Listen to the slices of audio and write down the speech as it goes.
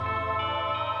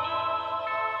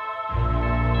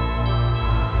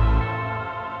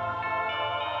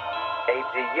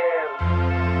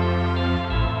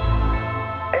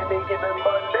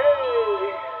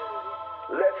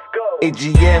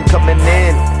AGM coming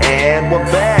in, and we're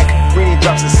back. Greeny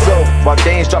drops his soap while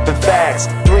Dane's dropping facts.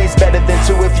 Three's better than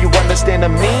two if you understand the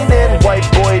meaning. White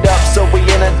boyed up, so we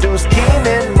introduce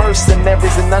Keenan.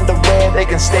 Mercenaries in underwear, they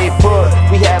can stay put.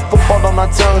 We have football on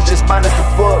our tongues, just minus the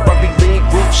foot. Rugby league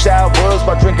group showers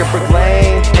while drinking Brick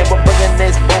Lane. And we're bringing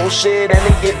this bullshit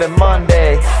any given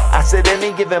Monday. I said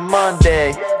any given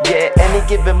Monday. Yeah, any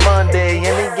given Monday.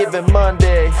 Any given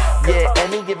Monday. Yeah,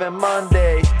 any given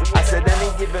Monday. I said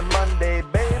any given Monday,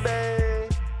 baby.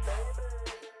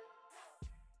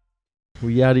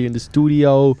 We out here in the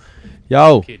studio.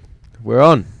 Yo, we're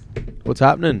on. What's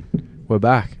happening? We're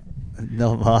back.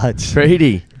 Not much.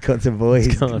 Treaty. Got the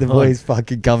boys. The boys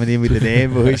fucking coming in with an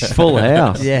ambush. Full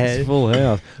house. Yeah. It's full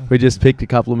house. We just picked a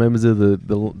couple of members of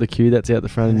the queue that's out the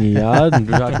front of the yard, and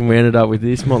fucking we ended up with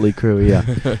this motley crew here.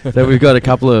 So we've got a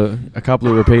couple of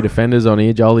repeat offenders on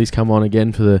here. Jolie's come on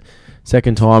again for the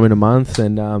second time in a month,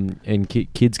 and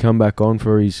Kid's come back on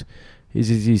for his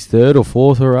third or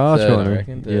fourth hurrah.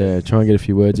 Yeah, try and get a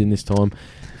few words in this time.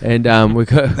 And we've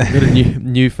got a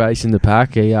new face in the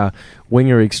pack, a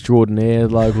winger extraordinaire,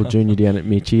 local junior down at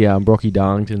Mitchie. Brocky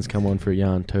Darlington's come on for a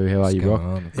yarn too. How are you,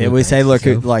 Brock? Yeah, we say like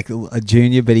a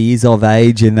junior, but he is of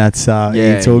age, and that's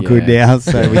it's all good now,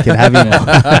 so we can have him.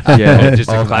 Yeah, just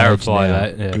to clarify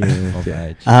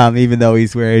that. Yeah. Even though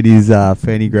he's wearing his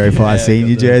Ferny Grove High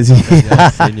senior jersey.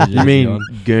 You mean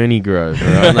Gurney Grove,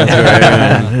 right?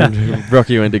 That's right.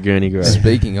 Brocky went to Gurney Grove.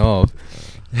 Speaking of,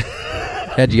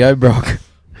 how'd you go, Brock?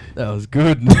 That was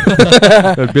good.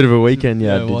 A bit of a weekend,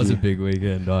 yeah. It was a big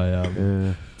weekend.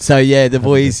 So yeah, the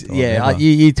boys. Yeah,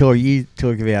 you talk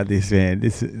about this, man.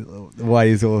 This why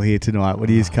is all here tonight. What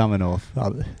are you coming off?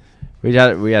 We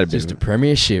had a bit just a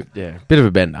premiership. Yeah, bit of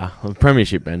a bender, a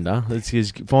premiership bender. It's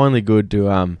finally good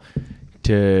to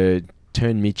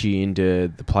turn Mitchie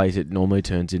into the place it normally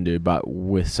turns into, but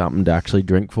with something to actually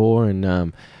drink for,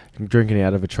 and drinking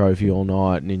out of a trophy all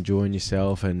night and enjoying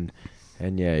yourself, and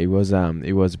yeah, it was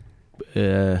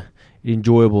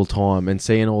enjoyable time, and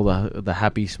seeing all the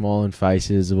happy smiling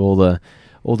faces of all the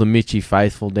Mitchie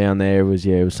faithful down there was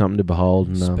something to behold.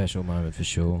 And, special moment for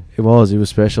sure. It was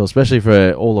special, especially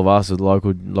for all of us as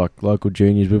local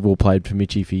juniors. We've all played for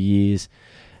Mitchie for years,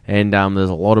 and there's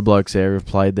a lot of blokes there who've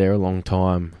played there a long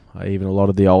time. Even a lot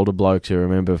of the older blokes who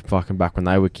remember fucking back when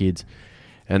they were kids.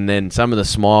 And then some of the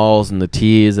smiles and the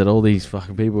tears that all these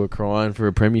fucking people were crying for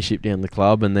a premiership down the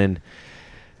club, and then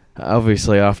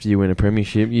obviously after you win a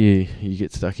premiership, you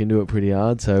get stuck into it pretty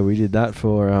hard. So we did that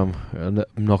for an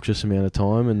obnoxious amount of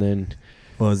time, and then.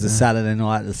 Well, it was a Saturday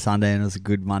night, a Sunday, and it was a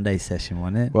good Monday session,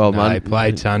 wasn't it? Well, they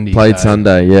played Sunday.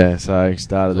 Sunday, yeah. So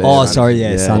started.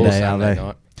 Sunday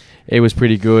night. It was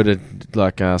pretty good.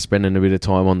 Spending a bit of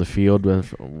time on the field,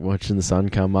 watching the sun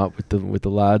come up with the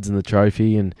lads and the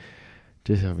trophy, and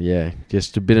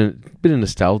just a bit of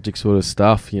nostalgic sort of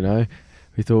stuff. You know,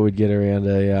 we thought we'd get around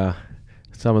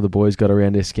some of the boys got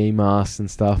around their ski masks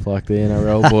and stuff like the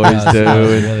NRL boys do.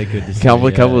 And really good to see.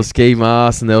 Couple of ski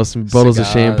masks, and there was some bottles of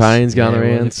champagnes going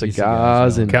around,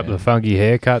 cigars, and a couple of funky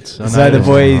haircuts. So the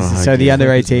boys, the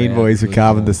under 18 boys were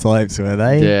carving the slopes, were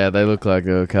they? Yeah, they looked like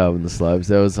they were carving the slopes.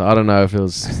 There was, I don't know if it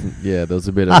was, there was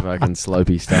a bit of fucking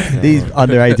slopey stuff. These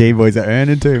under 18 boys are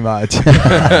earning too much.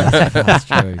 That's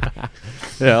true.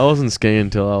 Yeah, I wasn't skiing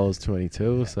until I was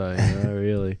 22, so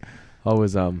really, I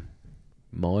was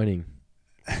mining.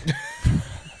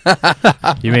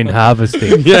 You mean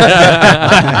harvesting?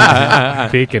 Yeah.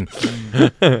 Picking.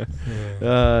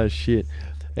 Oh, shit.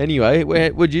 Anyway,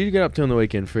 what did you get up to on the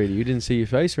weekend, Freddie? You didn't see your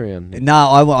face around.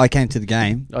 No, I came to the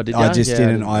game. Oh, did you? I just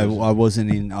didn't. I wasn't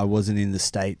in the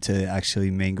state to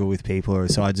actually mingle with people,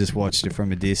 so I just watched it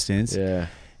from a distance. Yeah.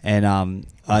 And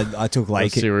I took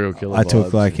like serial killer. I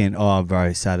took like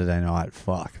Saturday night.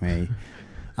 Fuck me.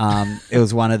 It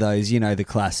was one of those, the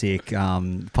classic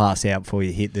pass out before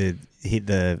you hit the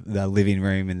living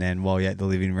room, and then while you're at the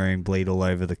living room, bleed all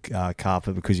over the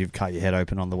carpet because you've cut your head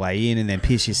open on the way in, and then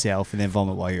piss yourself, and then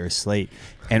vomit while you're asleep,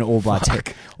 and all by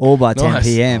 10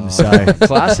 p.m. So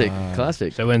classic.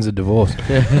 So when's the divorce?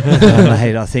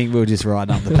 Mate, I think we were just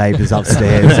writing up the papers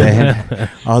upstairs,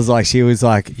 and she was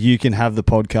like, you can have the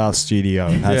podcast studio,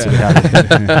 and that's about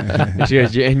it. She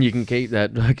goes, and you can keep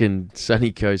that fucking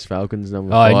Sunny Coast Falcons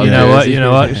number 5. You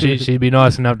know what? She'd be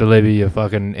nice enough to leave you your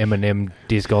fucking Eminem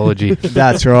discology.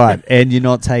 That's right, and you're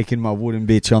not taking my wooden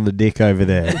bitch on the dick over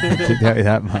there. I can tell you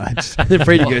that much. Then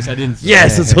Freddie goes,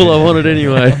 yes, that's all I wanted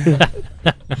anyway.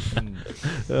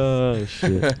 Oh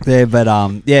shit! Yeah, but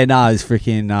it was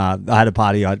freaking. I had a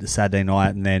party on Saturday night,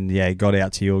 and then got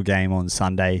out to your game on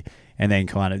Sunday, and then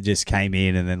kind of just came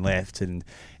in and then left, and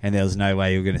and there was no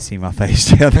way you were going to see my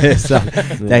face down there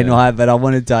Saturday night. But I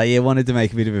wanted to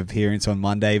make a bit of an appearance on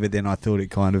Monday, but then I thought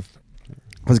it kind of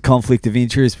was a conflict of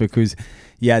interest because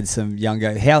you had some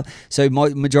younger.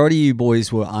 Majority of you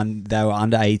boys were they were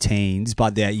under 18s,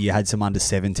 but you had some under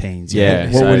 17s. Yeah.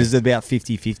 What So- was it, about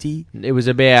 50-50? It was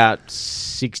about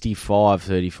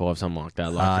 65-35, something like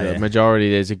that. Like the yeah.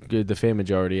 majority, the fair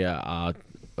majority are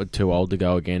too old to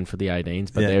go again for the 18s,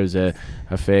 but Yeah. there was a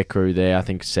fair crew there. I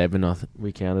think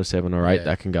we counted 7 or 8 Yeah.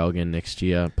 that can go again next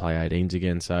year, play 18s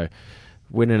again. So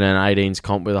winning an 18s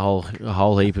comp with a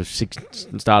whole heap of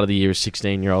start of the year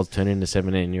 16-year-olds turn into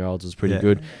 17-year-olds is pretty Yeah.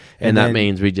 good, and And that then-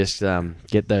 means we just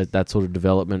get that sort of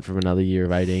development from another year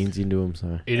of 18s into them.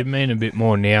 So It'd mean a bit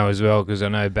more now as well, because I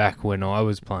know back when I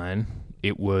was playing,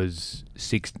 it was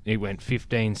it went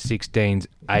 15s, 16s,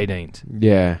 18s.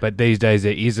 yeah, But these days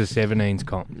there is a 17s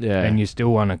comp, yeah, and you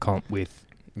still want a comp with,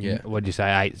 Yeah. what'd you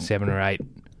say, 7 or 8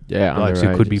 yeah, blokes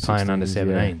who could be underage playing under 16s,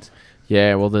 yeah. 17s.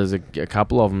 Yeah, well, there's a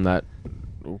couple of them that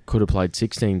could have played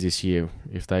 16s this year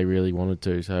if they really wanted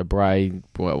to. So Bray,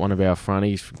 one of our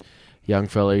fronties, young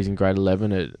fella, he's in grade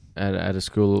 11 at a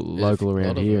school local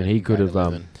around here, and he could have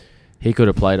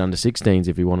played under 16s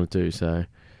if he wanted to. So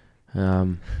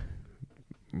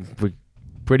we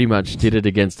pretty much did it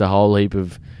against a whole heap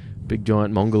of big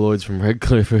giant mongoloids from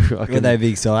Redcliffe. Were they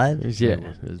big side? Yeah,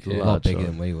 it was A lot large bigger side.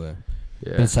 than we were.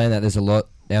 Yeah. Been saying that there's a lot.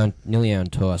 Nearly our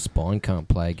entire spine can't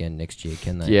play again next year,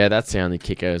 can they? Yeah, that's the only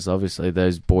kicker. Is obviously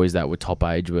those boys that were top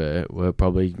age were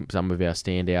probably some of our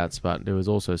standouts, but there was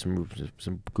also some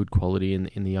good quality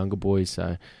in the younger boys.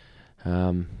 So,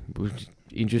 it was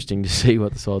interesting to see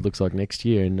what the side looks like next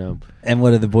year. And And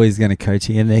what are the boys going to coach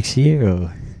again next year?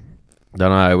 Or? don't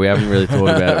know. We haven't really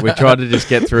thought about it. We tried to just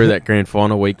get through that grand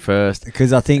final week first.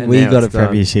 Because I think And we now got a it's done.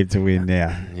 premiership to win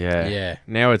now. Yeah. Yeah.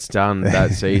 Now it's done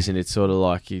that season. It's sort of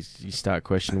like you start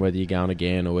questioning whether you're going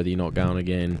again or whether you're not going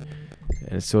again.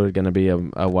 And it's sort of going to be a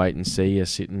wait and see, a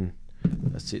sit and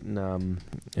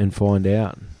find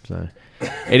out. So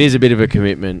it is a bit of a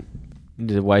commitment,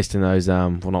 wasting those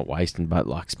not wasting, but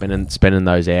like spending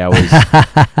those hours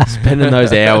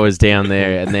down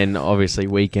there, and then obviously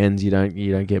weekends you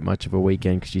don't get much of a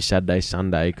weekend because you Saturday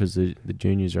Sunday because the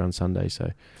juniors are on Sunday.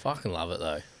 So Fucking love it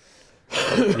though.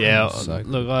 Yeah, So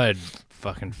look, I had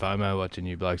fucking FOMO watching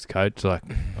you blokes coach. Like,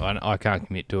 I can't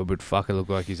commit to it, but fuck, it looked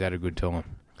like he's had a good time.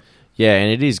 yeah,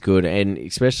 and it is good, and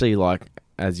especially like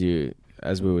as we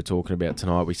were talking about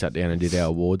tonight, we sat down and did our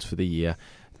awards for the year.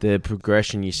 The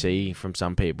progression you see from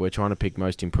some people, we're trying to pick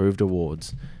most improved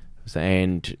awards,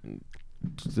 and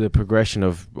the progression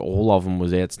of all of them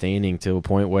was outstanding to a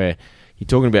point where you're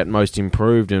talking about most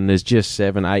improved, and there's just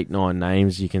 7, 8, 9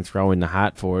 names you can throw in the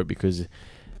hat for it because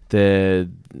the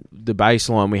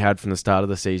baseline we had from the start of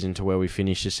the season to where we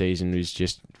finished the season was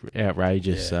just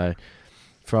outrageous. Yeah. So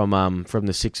from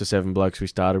the 6 or 7 blokes we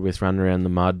started with running around the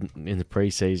mud in the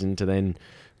pre-season to then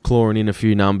clawing in a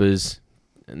few numbers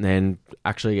and then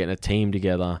actually getting a team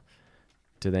together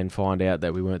to then find out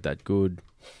that we weren't that good,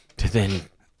 to then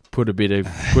put a bit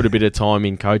of time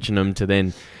in coaching them to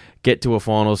then get to a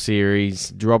final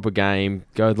series, drop a game,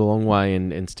 go the long way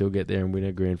and still get there and win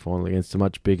a grand final against a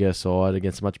much bigger side,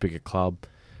 against a much bigger club.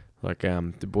 Like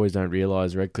the boys don't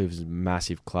realise Redcliffe is a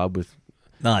massive club with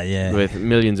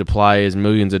millions of players,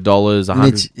 millions of dollars,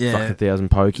 100,000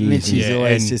 pokies. Mitch is Yeah,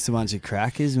 always and- just a bunch of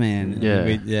crackers, man.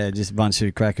 Yeah. Just a bunch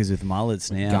of crackers with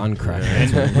mullets now. Gun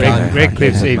crackers. And Gun Redcliffe's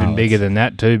crackers. even Mullets. bigger than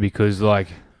that too, because like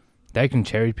they can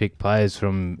cherry pick players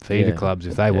from feeder clubs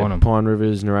if they want them. Pine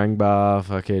Rivers, Narangba,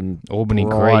 fucking Albany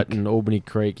Brighton, Creek. Albany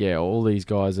Creek. Yeah, all these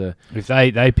guys are. If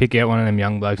they pick out one of them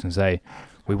young blokes and say,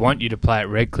 "We want you to play at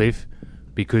Redcliffe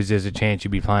because there's a chance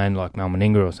you'll be playing like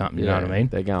Malmaninga or something," you know what I mean?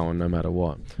 They're going no matter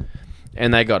what.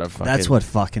 And they got a fucking... That's what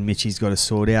fucking Mitchie's got to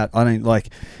sort out. I don't like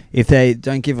if they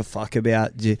don't give a fuck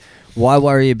about. Why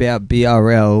worry about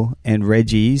BRL and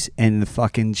Reggie's and the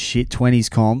fucking shit 20s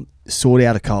comp? Sort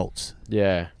out a Colts.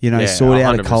 Yeah. Sort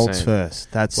out a 100%. Colts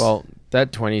first. That's Well,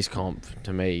 that 20s comp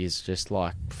to me is just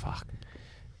like, fuck.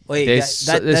 Well, There's-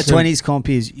 that there's some- 20s comp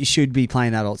is you should be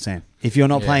playing adults then. If you're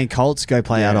not playing Colts, go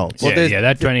play adults. Well, there's-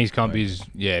 that 20s comp is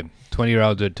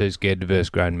 20-year-olds are too scared to verse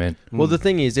grown men. Well, the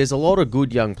thing is, there's a lot of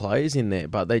good young players in there,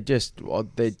 but they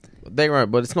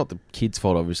won't. But it's not the kids'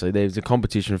 fault, obviously. There's a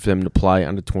competition for them to play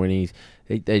under 20s.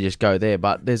 They just go there.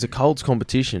 But there's a Colts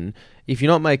competition. If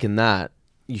you're not making that,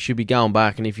 you should be going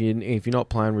back. And if you're not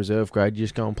playing reserve grade, you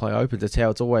just go and play opens. That's how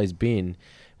it's always been.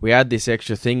 We add this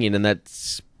extra thing in, and that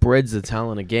spreads the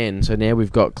talent again. So now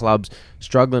we've got clubs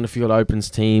struggling to field opens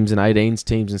teams and 18s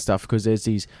teams and stuff because there's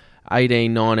these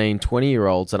 18, 19,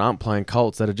 20-year-olds that aren't playing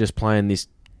Colts that are just playing this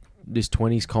this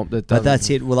 20s comp that But doesn't. that's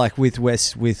it. Well, like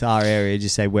with our area,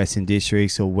 just say Western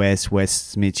Districts or West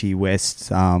Mitchie,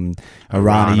 West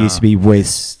Arana used to be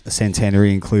West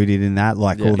Centenary included in that,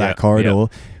 like all that corridor.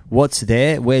 What's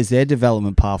there? Where's their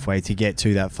development pathway to get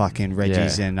to that fucking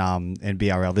Reggie's and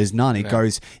BRL? There's none. It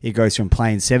goes from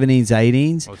playing 17s,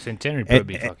 18s. Well, Centenary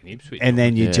probably fucking Ipswich. And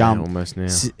then you jump almost now.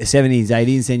 17s,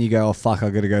 18s, then you go, oh fuck, I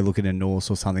got to go look at a Norse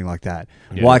or something like that.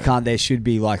 Yeah. Why can't there should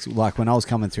be like when I was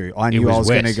coming through, I knew I was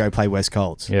going to West. go play West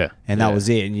Colts. Yeah. And that was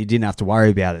it, and you didn't have to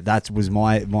worry about it. That was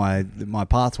my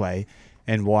pathway.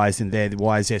 And why is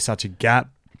there such a gap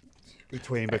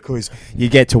between? Because you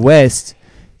get to West,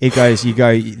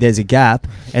 there's a gap,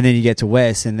 and then you get to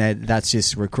West, and that's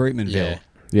just recruitmentville.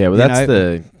 Yeah, well,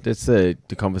 You that's the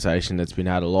conversation that's been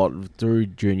had a lot through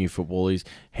junior football is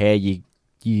how you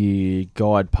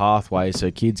guide pathways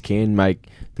so kids can make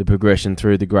the progression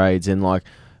through the grades. And like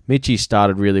Mitchie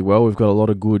started really well. We've got a lot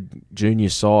of good junior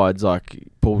sides. Like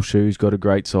Paul Shoe's got a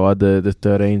great side. The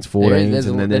 13s, 14s,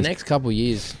 and then the next couple of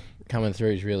years coming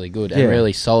through is really good and Yeah.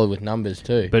 really solid with numbers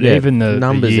too. But Yeah, even the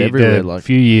numbers year, everywhere, the like-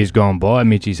 few years gone by,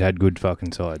 Mitchie's had good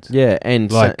fucking sides. yeah, and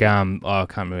Like I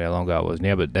can't remember how long ago it was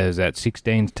now, but there's that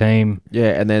 16s team.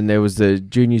 yeah, and then there was the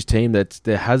juniors team there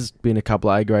has been a couple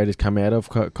of A graders come out of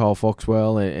Kyle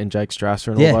Foxwell and Jake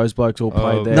Strasser and Yeah. all those blokes all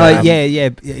played there. No, yeah,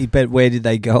 but where did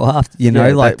they go after? You know,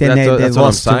 Yeah, like that- then that's they what I'm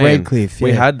lost to saying. Redcliffe.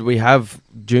 Yeah. We have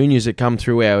juniors that come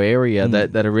through our area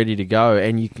that are ready to go,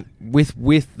 and you can,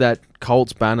 with that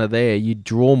Colts banner there, you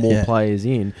draw more players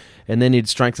in, and then you'd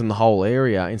strengthen the whole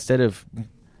area instead of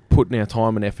putting our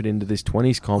time and effort into this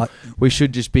 20s comp. We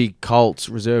should just be Colts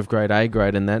reserve grade, A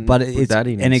grade, and then But put that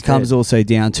in. it instead. comes also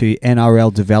down to NRL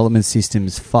development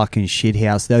systems fucking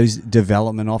shithouse. Those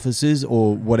development officers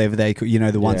or whatever they could,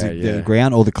 the ones at the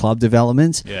ground or the club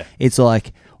developments. Yeah. It's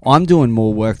like I'm doing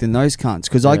more work than those cunts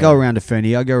because I go around to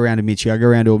Fernie, I go around to Mitchie, I go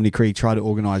around to Albany Creek, try to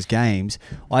organise games.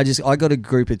 I got a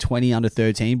group of 20 under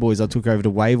 13 boys. I took over to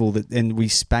Wavell and we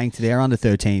spanked their under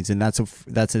 13s, and that's a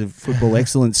football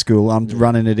excellence school. I'm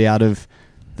running it out of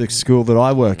the school that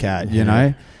I work at, you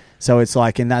know. So it's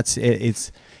like, and that's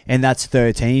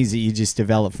 13s that you just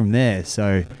develop from there.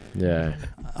 So Yeah.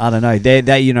 I don't know.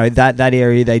 That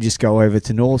area they just go over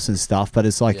to Norse and stuff. But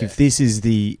it's like if this is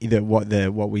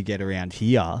what we get around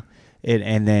here,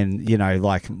 and then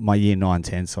like my year 9,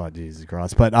 10 side, Jesus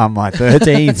Christ. But my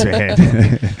 13s,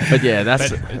 man. But yeah,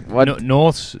 that's what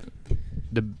Norths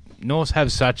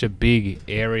have such a big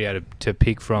area to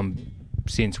pick from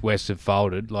since West have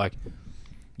folded. Like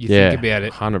you think about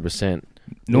it, 100%.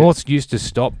 Norths used to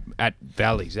stop at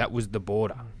Valleys. That was the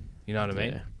border. You know what I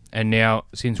mean? Yeah. And now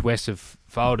since West have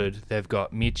folded, they've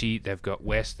got Mitchie, they've got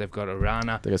West, they've got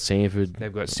Arana, They got Sanford.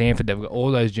 they've got Sanford, they've got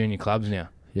all those junior clubs now.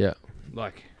 Yeah.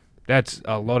 Like that's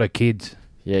a lot of kids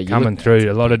Yeah, you coming look-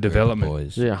 through, a lot of development.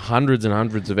 boys. Yeah, hundreds and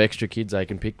hundreds of extra kids they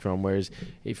can pick from. Whereas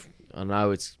if I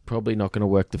know it's probably not going to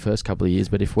work the first couple of years,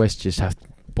 but if West just have to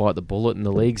bite the bullet and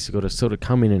the league's got to sort of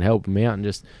come in and help them out and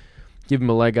just give them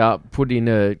a leg up, put in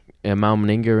a Mal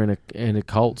Meninga and a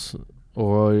Colts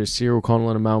or a Cyril Connell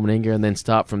and a Mal Meninga, and then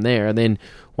start from there. And then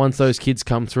once those kids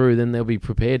come through, then they'll be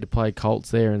prepared to play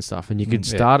Colts there and stuff. And you could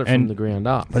start it from And- the ground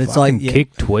up. But it's Fucking like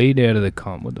kick Tweed out of the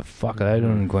comp. What the fuck are they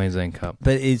doing in Queensland Cup?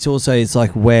 But it's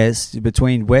like West,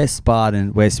 between West Bard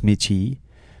and West Mitchie,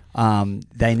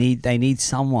 they need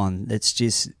someone that's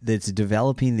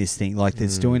developing this thing, like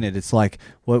that's doing it. It's like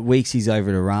what weeks he's over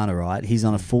at Arana, right? He's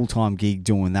on a full-time gig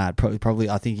doing that. Probably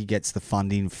I think he gets the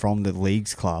funding from the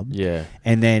leagues club. Yeah.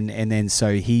 And then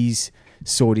so he's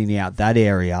sorting out that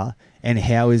area. And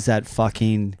how's that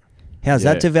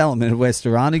development at West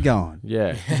Arana going?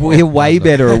 Yeah. We're way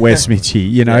better at West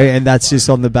Mitchie, and that's just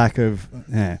on the back of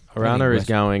Arana is West-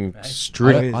 going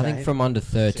strict. I think from under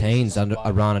 13s,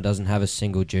 Arana doesn't have a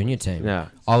single junior team. Yeah.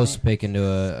 I was speaking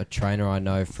to a trainer I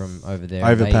know from over there.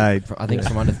 Overpaid. I think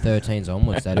from under 13s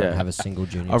onwards, they don't Yeah. have a single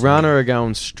junior Arana team. are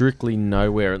going strictly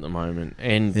nowhere at the moment,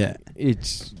 and Yeah.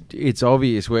 it's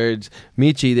obvious. Whereas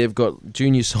Mitchie, they've got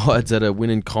junior sides that are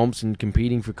winning comps and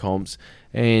competing for comps,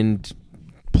 and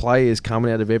players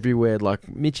coming out of everywhere. Like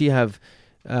Mitchie have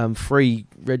free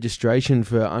registration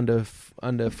for under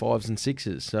 5s and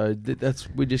 6s, so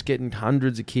we're just getting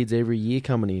hundreds of kids every year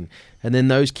coming in, and then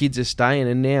those kids are staying.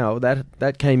 And now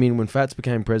that came in when Fats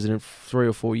became president 3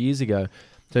 or 4 years ago.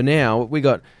 So now we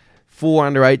got 4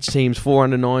 under 8s teams, 4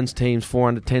 under 9s teams, 4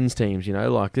 under 10s teams.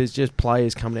 Like there's just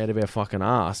players coming out of our fucking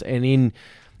ass, and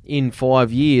in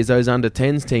 5 years, those under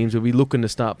 10s teams will be looking to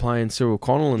start playing Cyril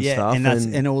Connell and stuff.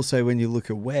 And also when you look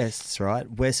at Wests, right?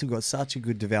 Wests have got such a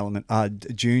good development,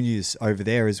 juniors over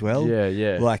there as well.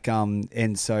 Yeah. Like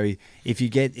and so if you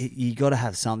got to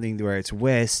have something where it's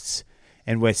Wests,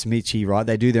 and West Mitchie, right?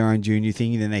 They do their own junior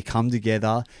thing, and then they come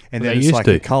together, and Well, then they it's used like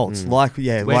to. the Colts, like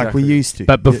we used to.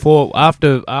 But before,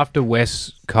 after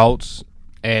West Colts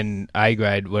and A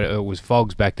grade, it was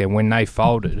Fogs back then. When they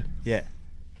folded, yeah,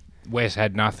 West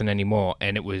had nothing anymore,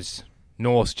 and it was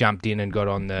North jumped in and got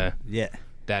on that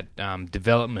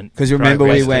development. Because remember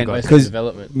program we they went got. because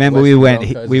Development. remember Western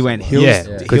we Broncos went as Hills, Yeah,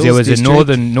 well. because there was a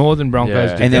District, Northern Broncos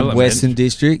Yeah. and then development, Western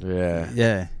District.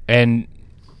 Yeah. and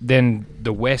then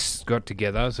the West got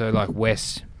together. So like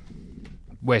West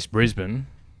Brisbane,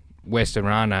 West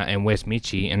Arana, and West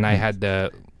Mitchie, and they had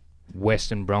the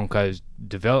Western Broncos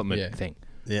development thing.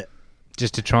 Yeah.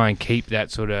 Just to try and keep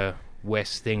that sort of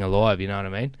West thing alive, you know what I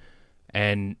mean?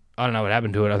 And I don't know what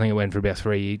happened to it. I think it went for about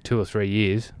 2 or 3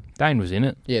 years. Dane was in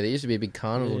it. Yeah, there used to be a big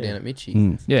carnival down at Mitchie.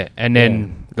 Mm. Yeah, and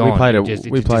then We gone. played It it- just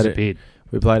we played it- disappeared.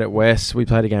 We played at West. We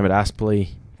played a game at Aspley.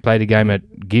 Played a game at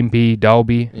Gympie,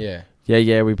 Dolby. Yeah.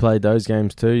 Yeah, we played those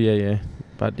games too. Yeah.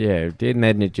 But yeah, it didn't,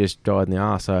 and it just died in the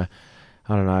arse. So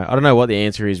I don't know. I don't know what the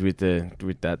answer is with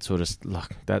that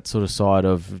sort of side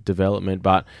of development.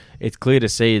 But it's clear to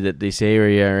see that this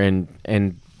area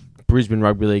and Brisbane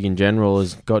Rugby League in general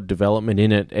has got development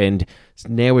in it, and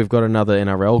now we've got another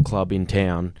NRL club in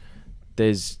town.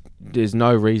 There's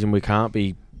no reason we can't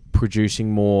be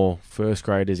producing more first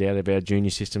graders out of our junior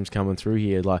systems coming through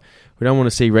here. Like, we don't want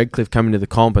to see Redcliffe come into the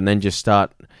comp and then just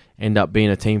end up being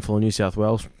a team full of New South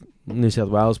Wales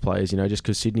players. You know, just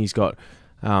because Sydney's got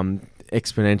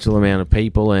exponential amount of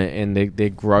people and their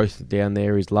growth down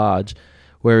there is large,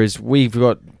 whereas we've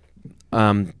got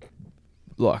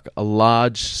like a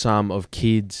large sum of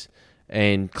kids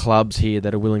and clubs here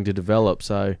that are willing to develop.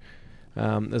 So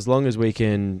as long as we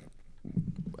can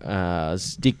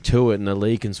stick to it and the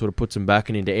league can sort of put some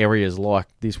backing into areas like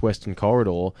this Western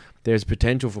Corridor, there's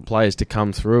potential for players to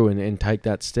come through and take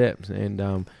that step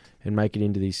and make it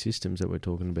into these systems that we're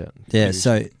talking about. Yeah,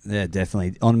 so yeah,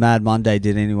 definitely. On Mad Monday,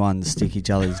 did anyone stick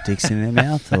each other's dicks in their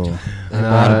mouth? Or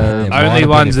Only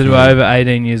ones that were over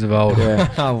 18 years of old.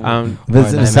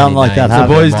 was something like that The happened?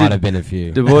 boys might did- have been a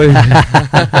few.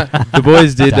 The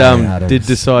boys did Damn Adams. did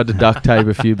decide to duct tape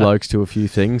a few blokes to a few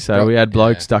things. So we had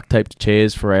blokes duct taped to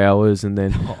chairs for hours, and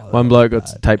then one bloke got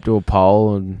taped to a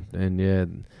pole, and yeah,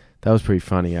 that was pretty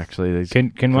funny actually.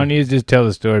 Can one of you just tell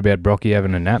the story about Brocky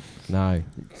having a nap? No.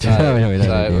 So We don't it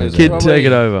do was that. Kid, probably- take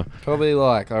it over. Probably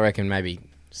like, I reckon maybe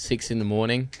 6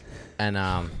 a.m,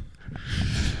 and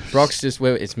Brock's just,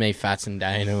 it's me, Fats and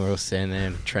Dana, we're all sitting there,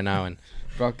 and Treno, and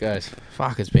Brock goes,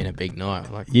 "Fuck, it's been a big night."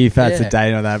 I'm like, You Fats yeah. and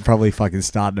Dane on that probably fucking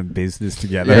starting a business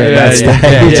together. Yeah, at that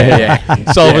stage.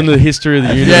 yeah. Solving the history of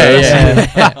the universe.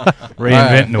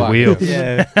 Reinventing the But- wheel.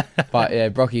 Yeah. But yeah,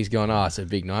 Brocky's gone, "Oh, it's a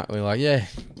big night." We're like, "Yeah,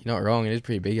 you're not wrong. It is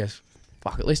pretty big." He goes,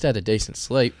 "Fuck, at least I had a decent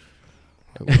sleep."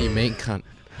 What do you mean, cunt?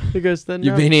 He goes, then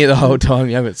You've been here the whole time.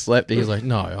 You haven't slept. He's like,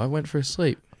 "No, I went for a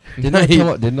sleep."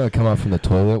 Didn't I come up from the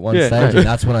toilet one Yeah. stage? And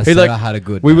that's when I He's said like, I had a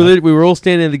good We night. were all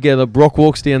standing together. Brock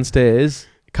walks downstairs,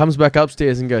 comes back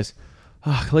upstairs, and goes,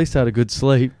 at least I had a good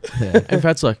sleep. Yeah. And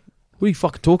Fat's like, what are you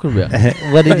fucking talking about?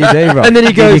 What did you do, bro? And then he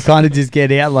Did goes- you kind of just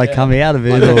get out, like come out of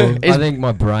it? Or? I think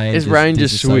my brain his brain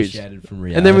just switched. disassociated from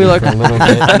And then we reality like- for a little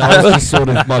bit. And I was just sort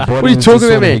of, my body What are you was talking just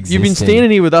about, sort of man? You've been existing. standing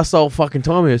here with us the whole fucking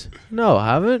time. He goes, no, I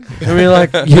haven't. And we're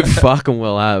like, you fucking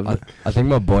well have. I think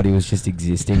my body was just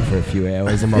existing for a few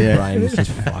hours, and my Yeah. brain was just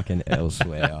fucking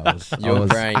elsewhere. Your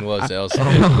brain was elsewhere.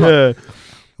 Yeah.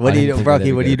 What I do you didn't do, think I'd Brocky?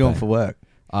 ever What are get you it doing back. for work?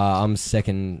 I'm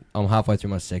halfway through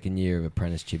my second year of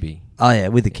apprentice chippy. Oh yeah,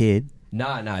 with the kid.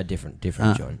 No, different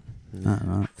Ah. John.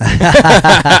 Oh,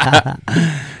 right.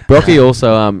 Brocky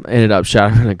also ended up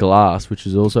shattering a glass, which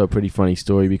is also a pretty funny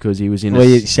story because he was in Well,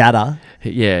 you shatter.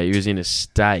 he was in a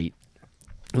state.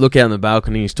 Look out on the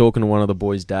balcony. He's talking to one of the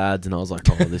boys' dads, and I was like,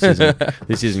 "Oh,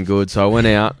 this isn't good." So I went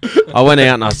out,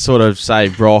 and I sort of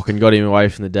saved Brock and got him away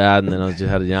from the dad, and then I just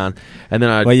had a yarn, and then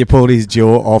I Well, you pulled his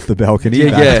jaw off the balcony.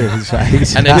 Yeah, back yeah. to his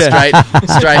face. And then straight.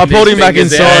 I pulled him back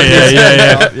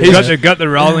inside. He got the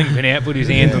rolling pin out, put his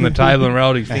hands on the table and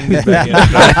rolled his fingers back out.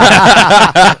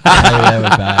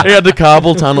 He had the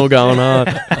carpal tunnel going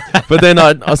hard. But then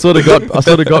I sort of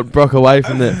got Brock away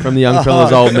from the young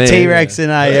fella's old man. T-Rex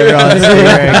and everyone's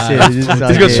T-Rex. He's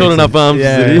got short enough arms Yeah,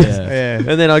 as it is. yeah.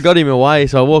 And then I got him away,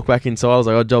 so I walked back inside. I was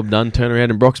like, "Oh, job done." Turn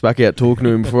around, and Brock's back out talking to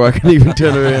him before I can even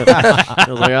turn around. I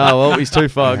was like, "Oh well, he's too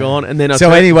far gone." And then So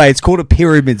anyway, it's called a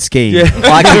pyramid scheme. Yeah.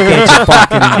 I can get you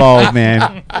fucking involved,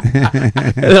 man.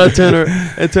 and then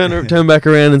I turn back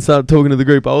around and start talking to the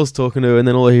group I was talking to, and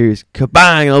then all I hear is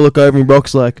kabang, and I look over and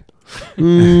Brock's like,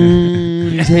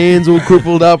 his hands all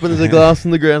crippled up, and there's a glass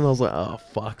on the ground. I was like, "Oh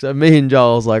fuck!" So me and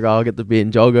Joel was like, "Oh, I'll get the bit,"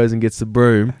 and Joel goes and gets the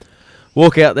broom.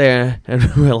 walk out there and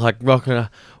we're like wiping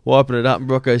it up, and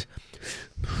Brock goes,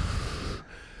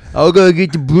 "I'll go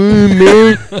get the broom,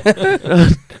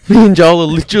 man." Me and Joel are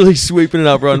literally sweeping it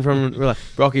up right in front of him. We're like,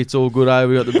 "Brocky, it's all good,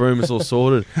 we got the broom, it's all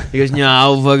sorted." He goes, "No,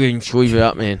 I'll fucking sweep it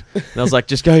up, man." And I was like,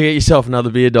 "Just go get yourself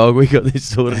another beer, dog. We got this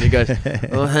sorted." And he goes,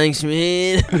 "Oh, thanks,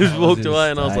 man." Just walked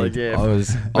away, and I was like,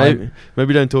 "Yeah,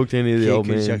 maybe don't talk to any of the old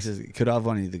men." Could I have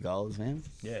one of the golds, man?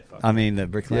 Yeah. I mean, the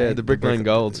Brick Lane. Yeah, the Brick Lane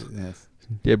golds. Yes.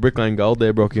 Yeah, Brick Lane Gold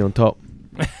there, Brocky, on top.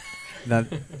 No,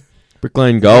 Brick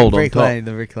Lane Gold Brick on top. Lane,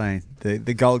 the Brick Lane.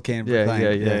 The gold can Brick Yeah,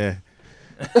 Lane. yeah.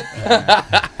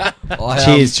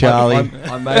 Cheers, Charlie.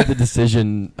 I made the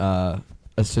decision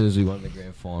as soon as we won the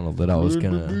grand final that I was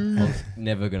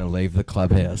never gonna leave the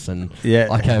clubhouse, and Yeah.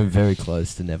 I came very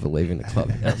close to never leaving the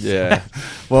clubhouse. Yeah.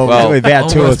 Well, about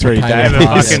 2 or almost 3 became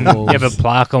days. You have a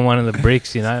plaque on one of the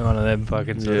bricks, you know, one of them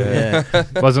fucking sort of. Yeah.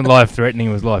 Wasn't life threatening,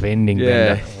 it was life ending.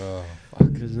 Yeah. Bender.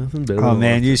 There's nothing better. Oh than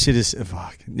man, life. you should have.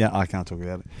 Fuck. Yeah, I can't talk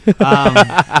about it.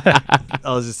 I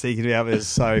was just thinking about it. It's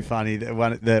so funny that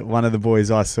one of the boys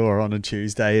I saw on a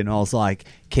Tuesday, and I was like,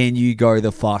 "Can you go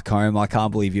the fuck home? I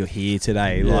can't believe you're here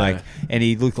today." Yeah. Like, and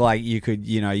he looked like you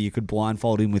could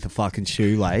blindfold him with a fucking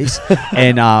shoelace,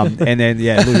 and then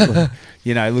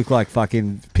look like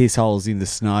fucking piss holes in the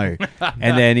snow.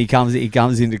 And then he comes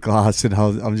into class, and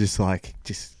I'm just like,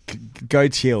 just go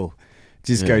chill.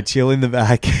 Just go chill in the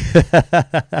back.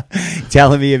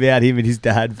 Telling me about him and his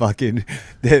dad fucking,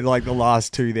 they're like the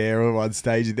last two there on one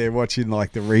stage, and they're watching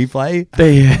like the replay.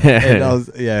 And I was,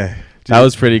 that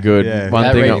was pretty good. Yeah. One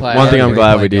That thing replay- I'm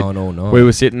glad we did. Going all night. We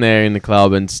were sitting there in the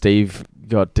club, and Steve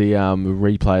got the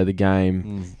replay of the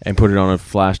game and put it on a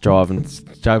flash drive and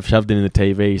shoved it in the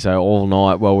TV. So all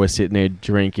night while we're sitting there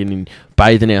drinking and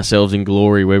bathing ourselves in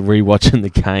glory, we're rewatching the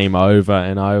game over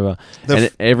and over.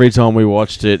 And every time we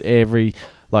watched it,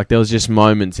 there was just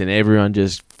moments, and everyone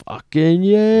just fucking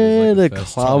It was like the the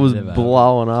first club time was it ever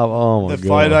blowing up. Oh my The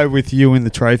god! photo with you in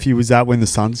the trophy, was that when the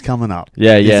sun's coming up?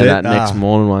 Yeah, Is yeah, it? that next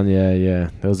morning one. Yeah.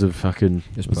 There was a fucking.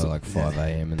 Just probably like 5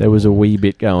 a.m. There was a wee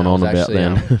bit going on about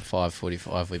then.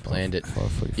 5:45. We planned it.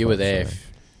 5:45, You were there. so-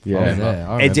 Yeah. I was there.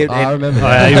 I It did- remember. it- that.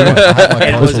 Oh, yeah, I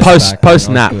had my it was conscience back post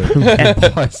and I nap. was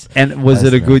good. Post- And was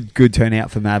it a Post-nap. good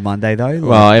turnout for Mad Monday though?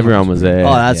 Well, everyone was there.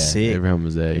 Oh, that's Yeah. sick. Everyone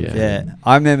was there. Yeah. Yeah,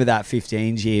 I remember that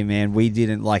 15s year, man. We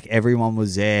didn't everyone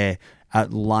was there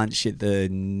at lunch at the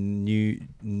new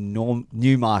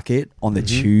market on the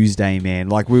Tuesday, man.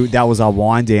 That was our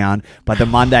wind down, but the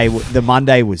Monday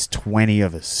was 20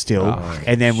 of us still,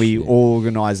 and then we all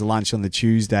organised lunch on the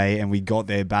Tuesday, and we got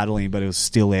there battling, but it was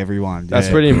still everyone. That's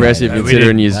Yeah. pretty impressive Yeah, we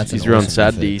considering did- you That's an were on awesome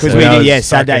Saturday. effort. Because so we that did, was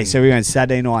Saturday. fucking- So we went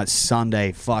Saturday night,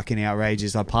 Sunday, fucking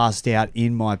outrageous. I passed out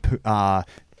in my poo. No,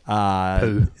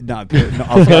 I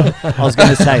was going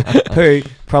to say poo,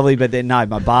 probably, but then no,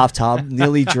 my bathtub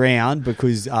nearly drowned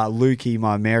because Lukey,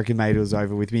 my American mate who was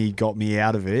over with me, got me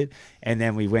out of it. And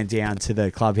then we went down to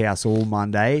the clubhouse all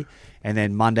Monday. And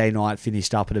then Monday night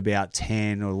finished up at about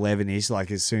 10 or 11-ish,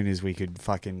 like as soon as we could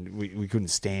we couldn't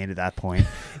stand at that point.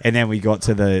 And then we got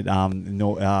to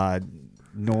the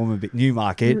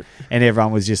Newmarket, and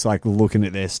everyone was just like looking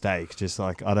at their steak, just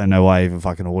like, I don't know why I even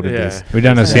fucking ordered this. We've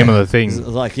done a similar It thing. was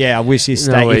like, yeah, I wish this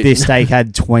No, steak, wait. if this steak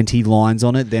had 20 lines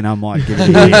on it, then I might give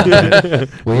it a hit.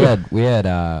 We had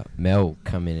Mel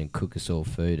come in and cook us all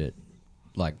food at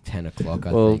like 10 o'clock.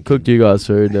 I Well, think. cooked you guys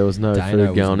food. There was no Dano food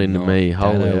was going into not- me.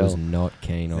 Holy Dano was hell. not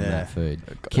keen on Yeah. that food.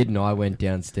 Kid and I went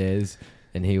downstairs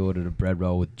and he ordered a bread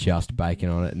roll with just bacon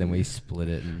on it, and then we split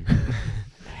it. And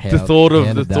The thought of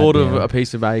handed that down. a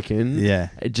piece of bacon. Yeah.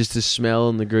 Just the smell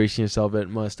and the greasiness of it,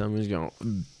 my stomach was going.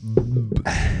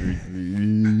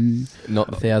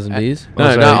 Not 1,000 beers.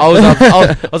 No, Also-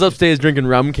 I was upstairs drinking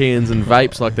rum cans and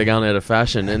vapes like they're going out of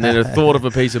fashion, and then the thought of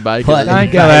a piece of bacon.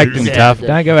 Don't go acting tough.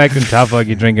 Don't go acting tough like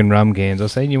you're drinking rum cans.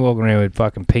 I've seen you walking around with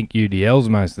fucking pink UDLs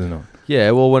most of the night.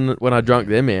 Yeah, well, when I drunk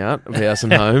them out of house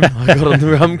and home, I got on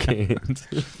the rum cans.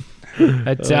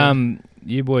 It's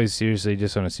you boys, seriously,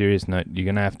 just on a serious note, you're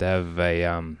gonna have to have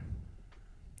a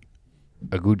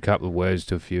good couple of words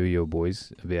to a few of your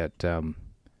boys about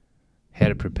how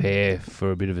to prepare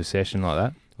for a bit of a session like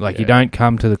that. Like, you Yeah. don't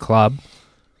come to the club,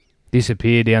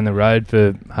 disappear down the road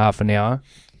for half an hour,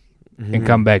 and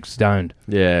come back stoned.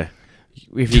 Yeah,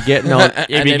 if you're getting on, if And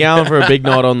you're then- going for a big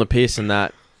night on the piss and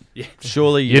that,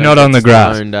 surely You're don't not on get the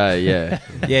grass. stoned, yeah,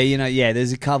 Yeah,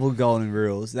 there's a couple of golden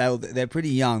rules. They're pretty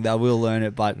young. They will learn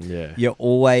it, but yeah. you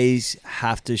always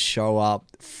have to show up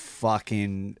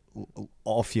fucking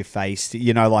off your face,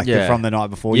 Yeah. from the night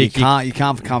before. You You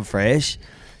can't come fresh.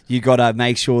 you gotta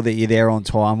make sure that you're there on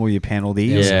time with your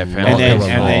penalties. Yeah, and penalties.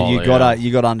 then you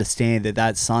Yeah. gotta understand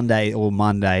that Sunday or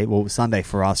Monday, well, Sunday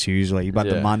for us usually, but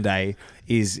the Yeah. Monday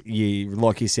is you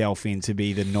lock yourself in to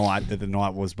be the night that the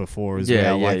night was before as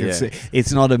Yeah, well. yeah, Like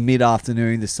it's not a mid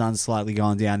afternoon, the sun's slightly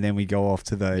going down, then we go off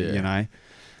to the you know.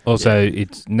 Also,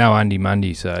 it's no Undy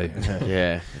Monday, so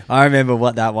Yeah. I remember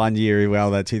what that one year,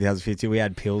 that 2015, we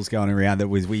had pills going around that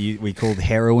was we called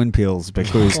heroin pills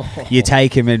because you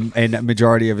take them and a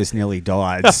majority of us nearly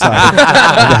died. So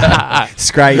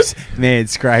Scrapes,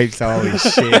 holy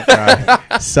shit, bro.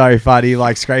 So funny.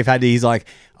 Like Scrape he's like,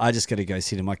 I just got to go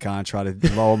sit in my car and try to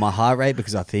lower my heart rate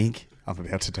because I think I'm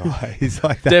about to die. He's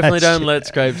like, that Definitely don't shit. let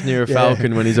Scrapes near a Yeah.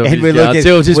 Falcon when he's off And his we're guard. looking-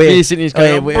 Still just we're- piercing his Oh,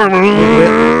 yeah,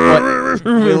 car.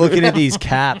 we're looking at these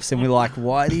caps and we're like,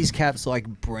 why are these caps like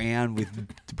brown with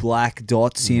black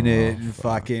dots in it? And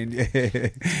fucking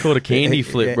It's called a candy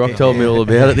flip. Brock told me all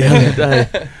about it the other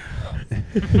day.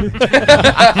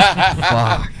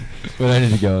 Fuck. We don't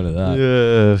need to go into that.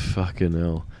 Yeah, fucking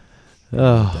hell.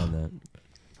 Oh, Done that.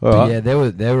 all But right. yeah,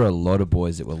 there were a lot of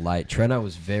boys that were late. Treno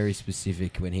was very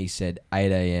specific when he said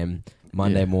 8 a.m.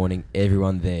 Monday Yeah. morning,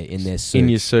 everyone there in their suits. In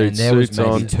your suits, and there was suits maybe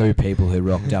on. 2 people who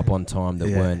rocked up on time that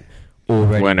Yeah. weren't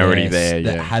Weren't already there,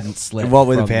 that yeah. hadn't slept. And what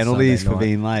were the from penalties Sunday for night.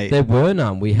 being late? There were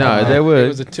none. We No, had there were. It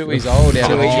was a 2 years old out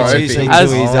of the Two trophy. years old. As,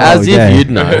 Two years as old, if yeah. you'd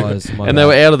know. It was, my And they bad.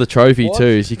 were out of the trophy What?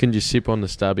 too, so you can just sip on the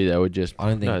stubby. They were just. I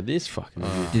don't think. No, this fucking.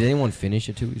 Did anyone finish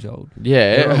at 2 years old?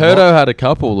 Yeah, What? Herdo had a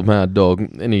couple, the mad dog,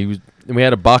 and he was. And we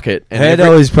had a bucket. And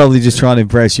Herdo is probably just trying to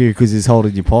impress you because he's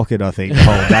holding your pocket, I think, the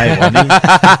whole day, wasn't he?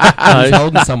 He was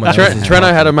holding someone else's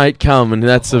Treno had a pocket. mate come, and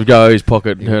that's the guy's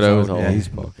pocket. And He was Herdo was holding holding. his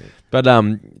pocket. But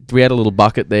we had a little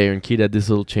bucket there, and Kid had this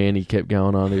little chant he kept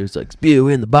going on. He was like, "Spew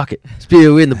in the bucket,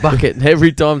 spew in the bucket." And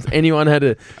every time anyone had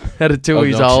a 2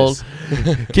 years old,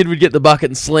 Kid would get the bucket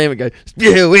and slam it, go,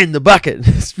 "Spew in the bucket,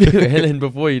 spew." And then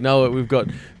before you know it, we've got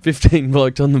 15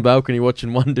 blokes on the balcony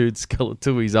watching one dude skull at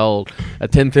 2 years old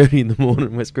at 10:30 in the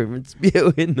morning. We're screaming,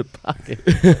 "Spew in the bucket."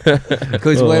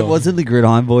 Because wasn't the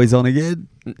Gridiron Boys on again?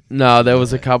 No, there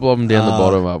was a couple of them down the Oh.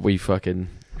 bottom up. We fucking.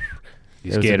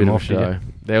 you There was a scared bit him of a off, did you? show.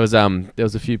 There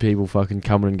was a few people fucking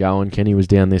coming and going. Kenny was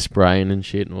down there spraying and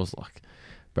shit, and I was like,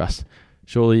 "Bruss,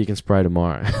 surely you can spray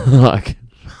tomorrow." Like,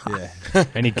 Yeah.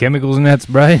 Any chemicals in that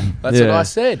spray? That's Yeah. what I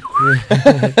said.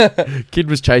 Kid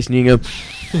was chasing you. And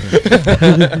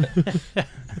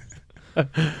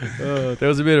there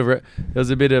was a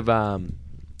bit of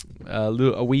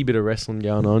a wee bit of wrestling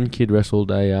going on. Kid wrestled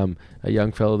a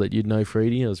young fella that you'd know,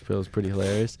 Freedy. It was pretty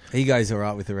hilarious. He goes all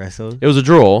right with the wrestling. It was a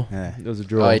draw. Yeah. It was a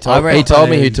draw. Oh, I he told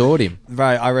me reckon- who taught him. Bro,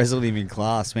 I wrestled him in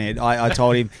class, man. I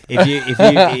told him if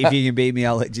you can beat me,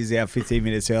 I'll let you out 15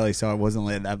 minutes early. So I wasn't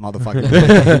letting that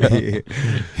motherfucker.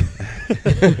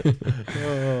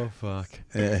 Oh fuck.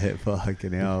 Yeah,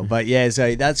 fucking hell. But yeah,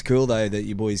 so that's cool though that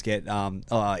you boys get.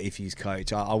 If he's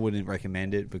coach, I wouldn't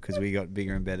recommend it because we got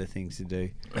bigger and better things to do.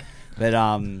 But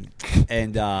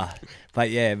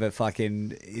but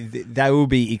fucking, they will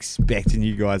be expecting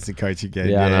you guys to coach again.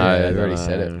 Yeah, I know. they've already I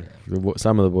said know.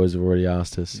 Some of the boys have already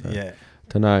asked us. So. Yeah.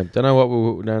 Don't know what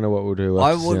we'll do. We'll I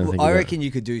have to sit down and think I about it. reckon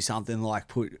you could do something like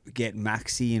get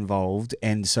Maxi involved,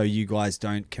 and so you guys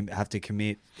don't have to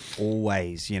commit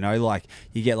always. You know, like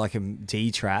you get like a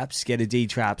D traps, get a D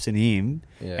traps and him,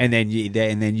 Yeah. and then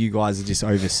you guys are just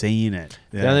overseeing it.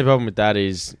 The only problem with that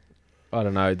is, I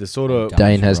don't know, the sort of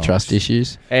Dane has Right. trust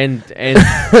issues. and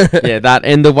yeah, that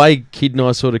and the way Kid and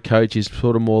I sort of coach is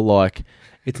sort of more like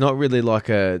it's not really like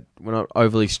we're not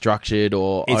overly structured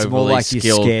or It's overly more like skilled.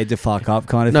 you're scared to fuck up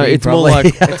kind of No, thing. it's probably.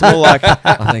 more like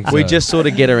I think we so. just sort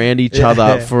of get around each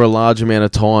other for a large amount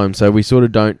of time. So we sort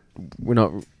of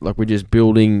we're just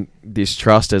building this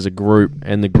trust as a group,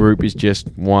 and the group is just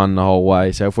one the whole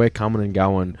way. So if we're coming and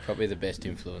going, Probably the best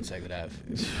influence they could have.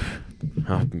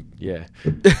 yeah,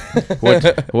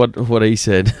 what he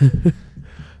said.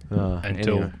 Until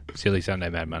Anyway. Silly Sunday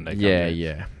Mad Monday. comes Yeah, in.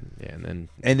 yeah, and then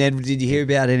And then, did you hear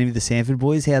about any of the Sanford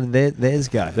boys? How did theirs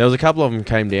go? there was a couple of them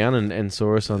came down and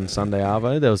saw us on Sunday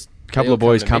Arvo. There was a couple all of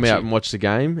boys come to come out Mitchie. and watch the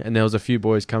game, and there was a few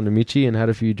boys come to Mitchie and had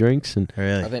a few drinks and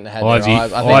Really? I think they had Ivesy, their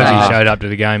eyes. I think they Ivesy had- showed up to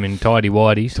the game in tidy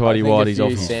whities. tidy I think whities a off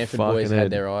few his Sanford fucking boys head.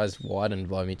 had their eyes widened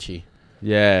by Mitchie.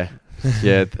 Yeah,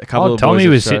 a couple Oh, of Tommy boys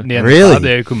was that sitting showed- down Really? the club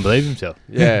there, couldn't believe himself.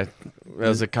 Yeah, there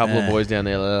was a couple of Yeah. boys down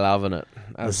there loving it,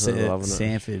 absolutely loving it.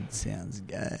 Sanford sounds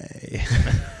gay.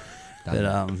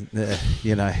 Done. But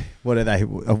you know, what were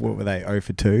they 0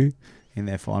 for 2 in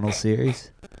their final series?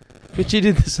 But you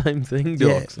did the same thing,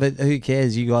 Yeah, dogs. but who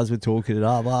cares? You guys were talking it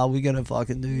up. Oh, we're gonna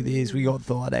fucking do this. We got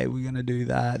Friday. We're gonna do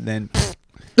that. And then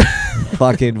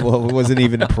fucking, well, it wasn't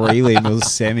even a prelim. It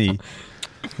was semi.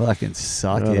 Fucking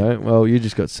suck All it. right. Well, you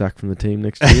just got sacked from the team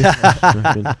next year.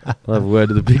 I'll have a word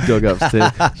to the big dog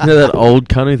upstairs. You know that old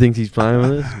cunt who thinks he's playing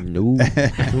with us? No.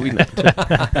 We not.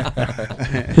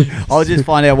 I'll just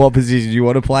find out what position you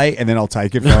want to play, and then I'll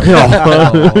take it from you.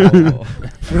 Oh.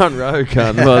 Front row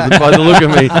cunt. By the look of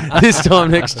me, this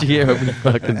time next year I'll be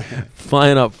fucking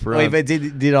flying up front. Wait, but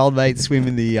did old mate swim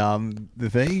in the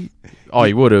thing? Oh,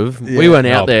 he would have. Yeah. We weren't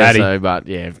out Oh, there, Paddy. so but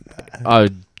yeah.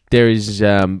 There is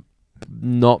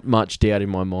not much doubt in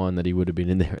my mind that he would have been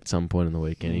in there at some point in the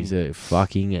weekend. He's a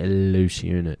fucking loose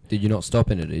unit. Did you not stop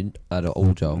in it at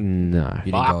all, Joel? No.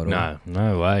 You didn't go Fuck, at all?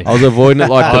 no way. I was avoiding it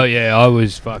like Oh yeah, I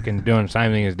was fucking doing the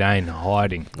same thing as Dane,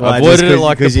 hiding. I avoided it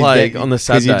like the plague on the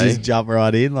Because you Saturday. just jump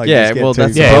right in. Like, Yeah, just get well, two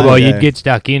that's the Yeah, problem. well, yeah. you'd get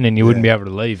stuck in and you wouldn't be Yeah. able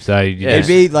to leave. So you Yeah. It'd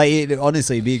be like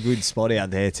honestly, it'd be a good spot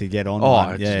out there to get on. Oh,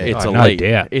 one. Yeah, it's Oh, no elite.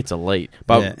 doubt. It's elite.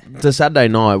 But Yeah. the Saturday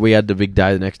night, we had the big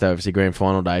day the next day, obviously grand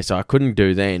final day, so I couldn't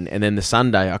do then. And then the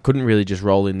Sunday, I couldn't really just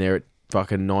roll in there at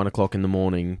fucking 9 o'clock in the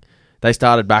morning. They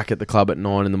started back at the club at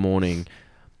 9 in the morning,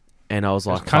 and I was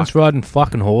like, cunts fuck. riding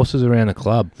fucking horses around the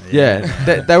club. Yeah,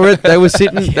 they were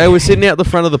sitting out the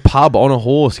front of the pub on a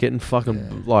horse, getting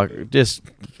fucking like just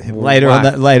Later whacked.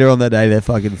 on that day, they're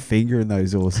fucking fingering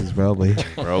those horses probably.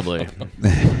 Probably.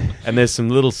 And there's some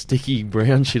little sticky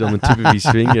brown shit on the tip of his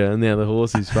finger, and now the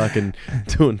horse is fucking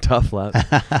doing tough laps.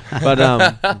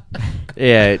 But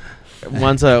yeah.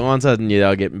 Once I knew they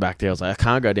were getting back there, I was like, I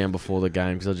can't go down before the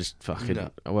game because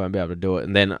I won't be able to do it.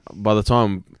 And then by the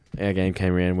time our game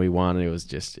came around, we won, and it was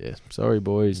just, sorry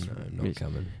boys, No, not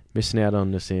coming. missing out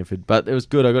on the Sanford. But it was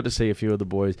good. I got to see a few of the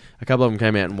boys. A couple of them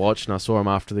came out and watched, and I saw them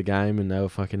after the game, and they were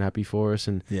fucking happy for us.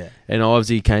 And Yeah.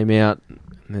 Ivesy came out, and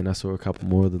then I saw a couple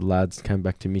more of the lads come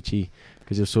back to Mitchie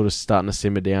because he was sort of starting to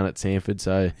simmer down at Sanford.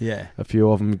 So Yeah. a few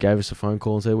of them gave us a phone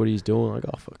call and said, "What are you doing?" Like,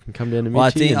 "Oh, fucking come down to Mitchie."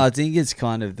 Well, I and- think it's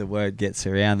kind of the word gets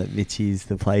around that Mitchie's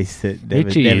the place that never,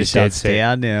 Mitchie never is dead shuts set.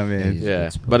 down now, man. Yeah. yeah,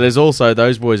 That's but there's also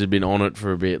those boys had been on it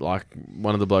for a bit. Like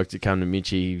one of the blokes that come to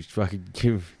Mitchie,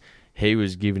 he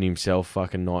was giving himself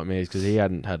fucking nightmares because he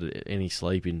hadn't had any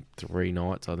sleep in 3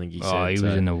 nights. I think he said. Oh, he So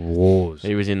was in the wars.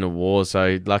 he was in the war.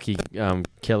 So lucky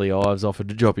Kelly Ives offered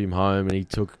to drop him home, and he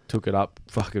took it up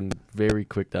fucking very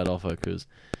quick, that offer, because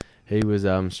he was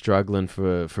struggling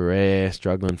for air,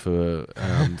 struggling for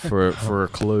a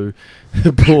clue.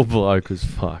 The poor bloke was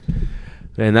fucked.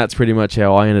 And that's pretty much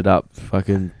how I ended up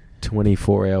fucking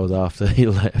 24 hours after he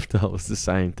left. I was the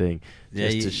same thing. Yeah,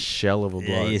 Just a shell of a bloke.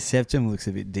 Yeah, Yeah, your septum looks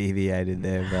a bit deviated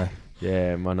there, bro.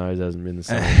 my nose hasn't been the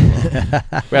same.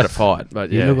 We had a fight,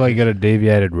 but You yeah. look like you got a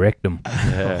deviated rectum.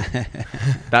 Yeah.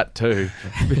 That too.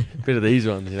 Bit of these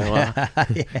ones, you know what?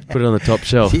 Put it on the top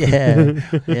shelf. Yeah,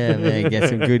 yeah, man. Get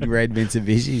some good red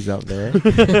Mitsubishis up there.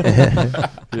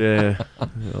 Yeah.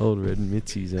 Old red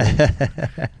Mitzies. Eh?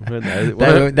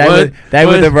 They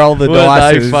would have rolled the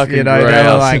dice. fucking You know, they were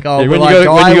grouse. like, oh, Yeah, we're when you like,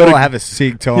 got- when I you got will a- have a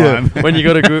sick Yeah, time. when you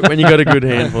got a good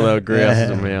handful, they were grouses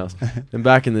and mouse. And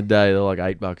back in the day, they were like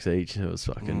 $8 each. It was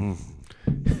fucking.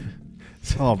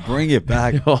 Oh, bring it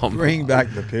back. Oh, Bring man.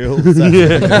 back the pills.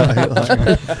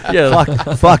 Yeah,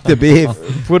 fuck the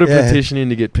beef. put a Yeah. petition in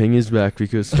to get pingers back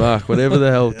because fuck, whatever the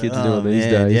hell kids are doing these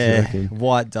days. Yeah. fucking-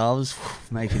 White doves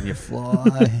making you fly.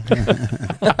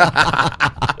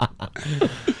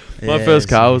 My first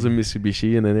car was a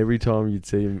Mitsubishi, and then every time you'd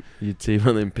see one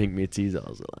of them pink Mitzies, I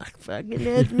was like, "Fucking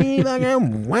that's me,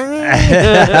 fucking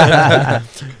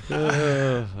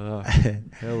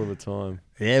hell of a time."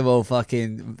 Yeah, well,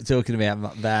 fucking talking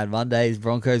about bad Mondays,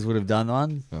 Broncos would have done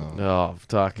one. Oh,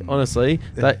 fuck! Honestly,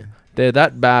 they're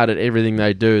that bad at everything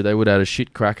they do. They would have had a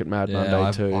shit crack at Mad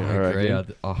Monday too. I agree.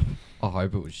 reckon. I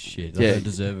hope it was shit. Yeah. They don't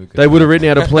deserve a good They would have written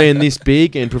out a plan this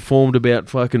big and performed about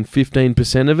fucking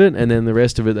 15% of it, and then the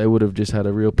rest of it they would have just had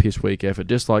a real piss week effort,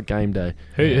 just like game day.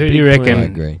 Who do Big you plan. I reckon,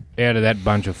 agree. out of that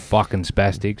bunch of fucking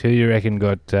spastics, who do you reckon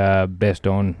got best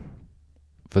on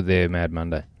for their Mad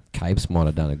Monday? Capes might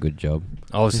have done a good job.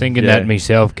 I was thinking Yeah. that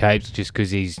myself, Capes, just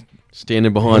because he's...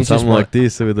 Standing He behind just something might- like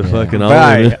this with the Yeah. fucking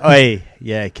Right. old. Oi.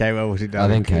 Yeah, K-Well would have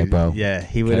done I think it. K-Well. Yeah,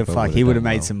 he would have K-Well he would have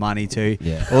done made well. some money too.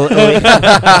 Yeah.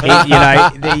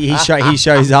 He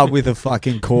shows up with a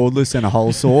fucking cordless and a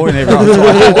hole saw, and everyone's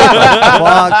like,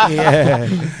 "What the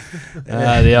fuck?"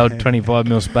 Yeah. the old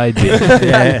 25mm spade bit.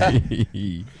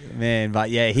 Yeah. Man, but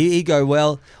yeah, he'd go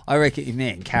well. I reckon,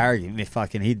 man, Carrigan,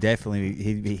 he'd definitely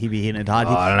he'd be hitting it hard.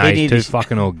 Oh, I don't know, He'd he's need too his-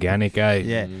 fucking organic, eh?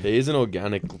 yeah. He is an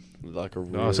organic, like a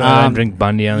real. Oh, so I Um, don't drink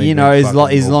Bundy, only You know, drink as fucking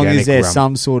long as organic there's rum.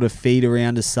 some sort of feed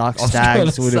around to suck, I was trying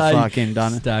Stags to would have say, fucking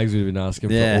done it. Stags would have been asking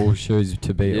Yeah. for all shoes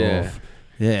to be Yeah. off.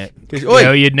 Yeah.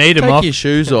 Well, you'd need them take off. your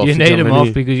shoes off. You to need come them in off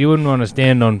here. because you wouldn't want to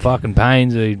stand on fucking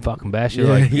pains or he'd fucking bash you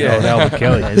like Yeah. old Albert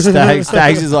Kelly.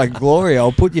 Stags is like, Gloria,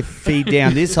 I'll put your feet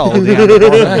down this hole down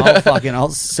the bottom. I'll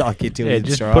suck you till Yeah, it's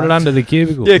just dry. put it under the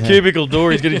cubicle. Yeah, cubicle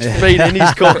door. He's got his feet and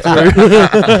his cock through.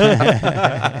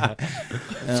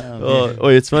 Oh,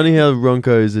 it's funny how the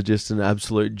Broncos are just an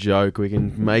absolute joke. We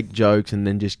can make jokes and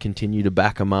then just continue to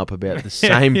back them up about the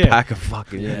same Yeah. pack of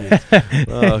fucking idiots.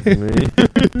 Fucking me.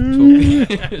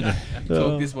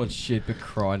 Talk this much shit, but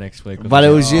cry next week. But it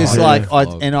was just yeah. like,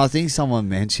 I think someone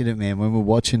mentioned it, man, when we're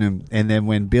watching him, and then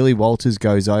when Billy Walters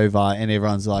goes over, and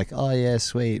everyone's like, "Oh yeah,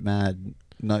 sweet man,"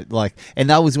 no, like, and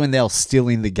that was when they were still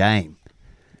in the game.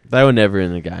 They were never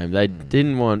in the game. They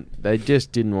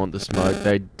just didn't want the smoke.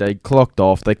 They clocked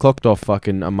off. They clocked off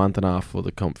fucking a month and a half before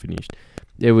the comp finished.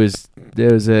 There was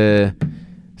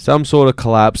some sort of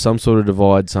collapse, some sort of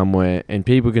divide somewhere, and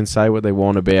people can say what they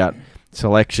want about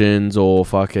selections or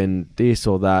fucking this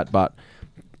or that, but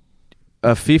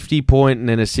a 50-point and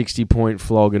then a 60-point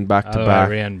flog and back to back.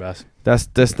 Round, bus.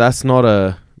 That's not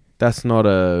a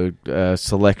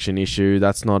selection issue.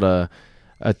 That's not a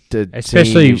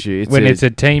Especially team issue. when it's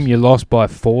a team you lost by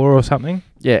 4 or something.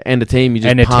 yeah, and a team you just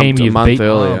and a pumped team a you've month beaten.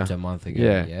 earlier. A month ago.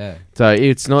 Yeah. Yeah. So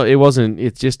it's not. It wasn't.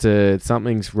 It's just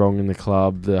something's wrong in the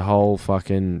club. The whole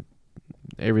fucking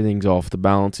everything's off. The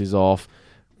balance is off.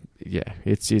 Yeah,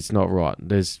 it's not right.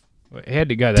 There's It had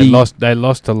to go. They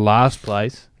lost to last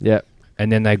place, yeah,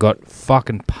 and then they got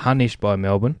fucking punished by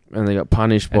Melbourne, and they got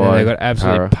punished and by. then they got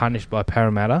absolutely Para. punished by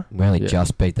Parramatta. We only Yeah.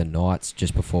 just beat the Knights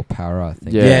just before Para, I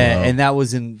think. Yeah. Yeah, and that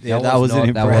wasn't That that was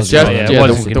wasn't not- that was impressive. Yeah, it the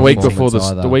wasn't week good before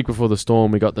performance the week before the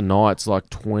Storm, we got the Knights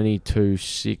like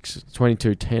 22-6,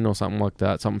 22-10 or something like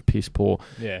that, something piss poor,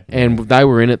 Yeah, and they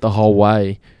were in it the whole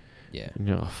way. Yeah. You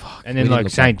know, fuck. and We then didn't like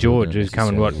look St like we were George gonna who's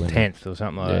coming what necessarily win it. 10th or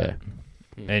something like Yeah.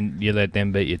 that, and you let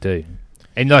them beat you too.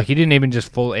 And like you didn't even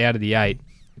just fall out of the 8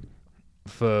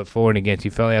 for for and against.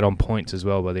 You fell out on points as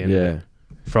well by the end of Yeah. it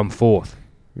from 4th.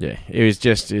 Yeah,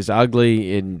 it's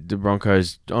ugly. And the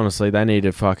Broncos, honestly, they need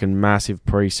a fucking massive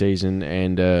preseason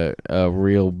and a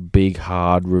real big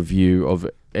hard review of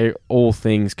all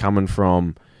things coming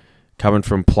from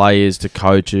players to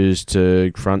coaches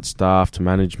to front staff to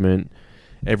management.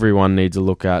 Everyone needs a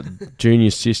look at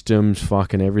junior systems,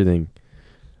 fucking everything.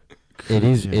 It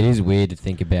is weird to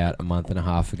think about a month and a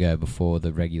half ago before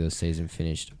the regular season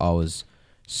finished. I was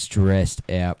stressed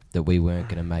out that we weren't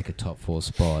going to make a top 4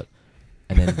 spot.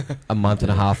 And then a month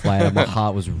and a half later, my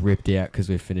heart was ripped out because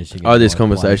we're finishing. I had this in ninth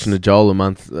conversation place. to Joel a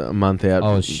month out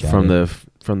I was from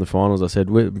the finals. I said,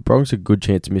 Broncos a good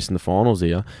chance of missing the finals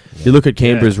here. You look at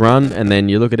Canberra's run, and then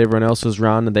you look at everyone else's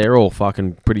run, and they're all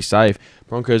fucking pretty safe.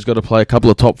 Broncos got to play a couple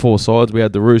of top 4 sides. We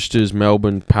had the Roosters,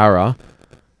 Melbourne, Para,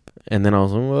 and then I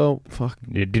was like, well, fuck.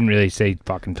 You didn't really see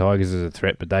fucking Tigers as a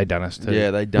threat, but they done us too.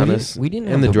 Yeah, they done us. We didn't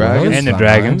And have the Dragons. Royals And the run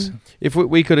Dragons. home. If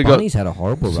we could have got... Bunnies had a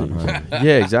horrible run home.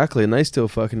 Yeah, exactly, and they still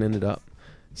fucking ended up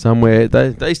somewhere.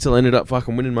 They still ended up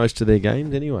fucking winning most of their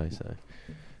games anyway, so...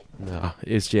 No,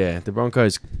 the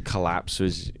Broncos' collapse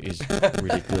is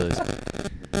ridiculous.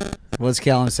 What's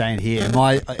Callum saying here?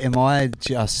 Am I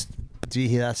just? Do you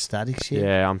hear that static shit?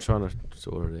 Yeah, I'm trying to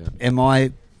sort it out.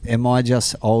 Am I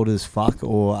just old as fuck,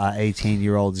 or are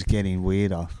 18-year-olds getting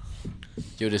weirder?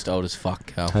 You're just old as fuck,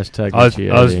 Cal. Hashtag I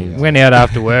Richie went out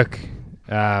after work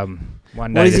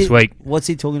one day this week. What's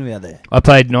he talking about there? I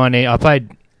played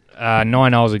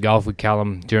 9 holes of golf with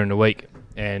Callum during the week,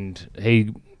 and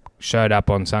he showed up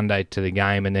on Sunday to the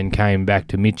game and then came back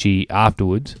to Mitchie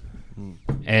afterwards.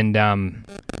 And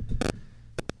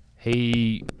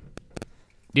he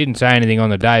didn't say anything on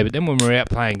the day, but then when we were out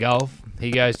playing golf,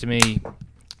 he goes to me,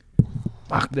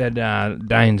 fuck, that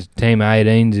Dane's team of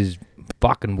 18s is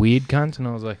fucking weird cunts. And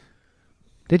I was like,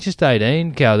 they're just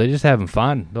 18, Cal. They're just having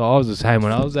fun. I was the same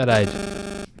when I was that age.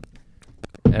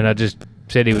 And I just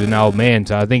said he was an old man,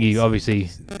 so I think he's obviously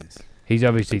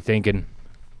thinking,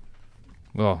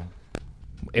 well,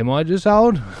 am I just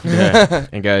old? Yeah,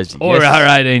 and goes, Or yes.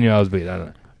 are 18-year-olds big? I don't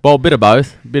know. Well, bit of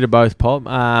both, Pop.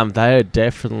 They are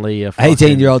definitely a fucking...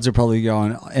 18-year-olds are probably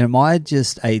going, am I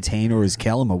just 18, or is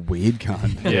Callum a weird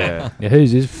cunt? Yeah, Yeah,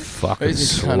 who's this fucking Who's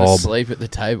just trying to slob? sleep at the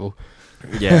table?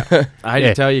 yeah. I hate Yeah,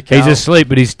 to tell you, Cal. he's asleep,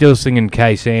 but he's still singing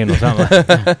K-San or something.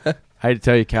 Hate to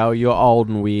tell you, Cal, you're old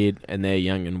and weird, and they're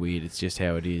young and weird. It's just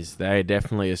how it is. They're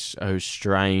definitely a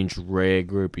strange, rare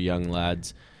group of young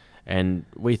lads. And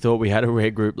we thought we had a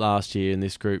rare group last year, and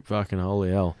this group, fucking holy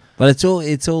hell. But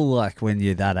it's all like when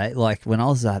you're that age. Like when I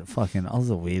was that fucking, I was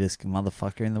the weirdest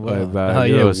motherfucker in the world. Oh, Oh,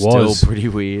 you yeah, were it still was. pretty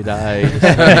weird,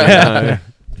 eh?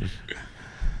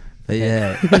 But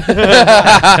yeah,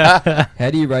 How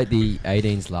do you rate the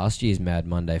 18s last year's Mad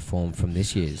Monday form from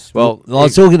this year's? Well, I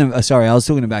was talking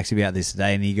to Max about this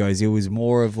today, and he goes, it was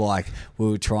more of like we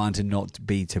were trying to not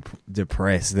be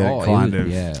depressed. That Yeah, I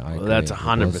well, agree. that's It was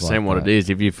 100% like what that. it is.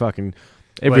 If you fucking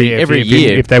Well, every yeah, every if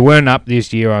year, if they weren't up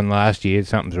this year on last year,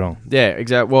 something's wrong. yeah,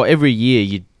 exactly. Well, every year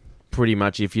you pretty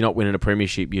much, if you're not winning a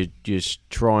premiership, you're just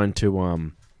trying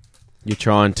to you're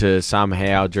trying to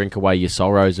somehow drink away your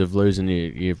sorrows of losing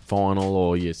your final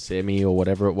or your semi or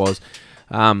whatever it was.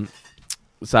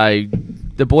 So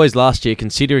the boys last year,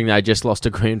 considering they just lost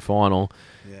a grand final,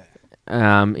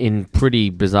 in pretty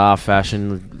bizarre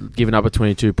fashion, giving up a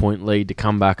 22-point lead to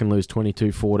come back and lose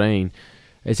 22-14,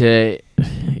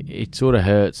 it sort of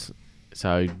hurts.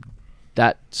 So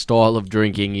that style of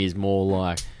drinking is more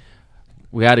like,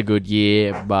 we had a good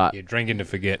year, but You're drinking to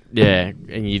forget. yeah,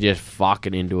 and you just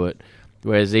fucking into it.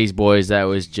 Whereas these boys, that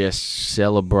was just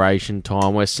celebration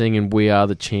time. We're singing "We Are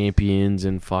the Champions"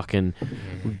 and fucking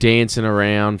dancing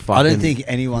around. Fucking, I don't think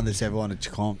anyone that's ever won a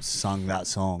comp sung that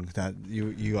song. That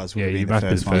you guys would Yeah, have you been the must be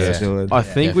first the ones to first. do it. I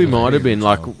think we definitely. might have been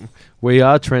like, we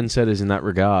are trendsetters in that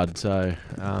regard. So,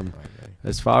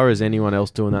 as far as anyone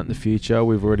else doing that in the future,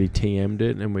 we've already TM'd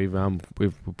it and we've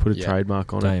put a Yeah.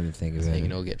 trademark on Don't it. even think So about you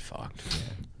can it. all get fucked.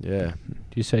 Yeah, Do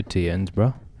you say TNs,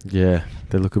 bro? yeah,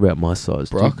 they look about my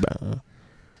size. Brock?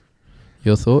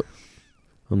 Your thought?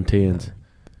 on TNs.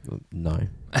 No.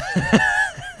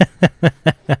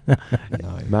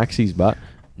 No. Maxie's butt.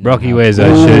 Brocky No. wears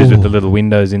those shoes with the little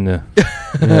windows in the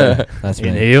That's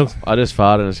in me. heels. I just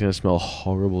farted and it's going to smell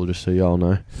horrible, just so y'all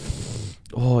know.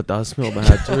 Oh, it does smell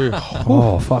bad too.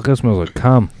 Oh, fuck, that smells like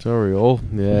cum. Sorry, all.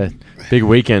 Yeah, big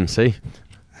weekend, see?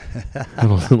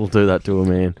 It'll do that to a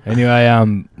man.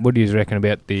 Anyway, what do you reckon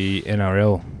about the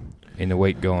NRL in the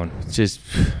week gone? It's just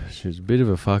it was a bit of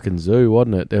a fucking zoo,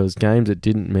 wasn't it? There was games that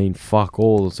didn't mean fuck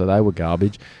all, so they were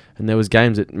garbage. And there was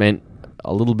games that meant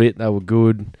a little bit, they were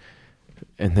good.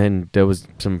 And then there was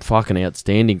some fucking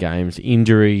outstanding games.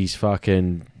 Injuries,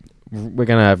 fucking... We're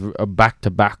going to have a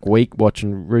back-to-back week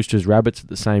watching Roosters Rabbits at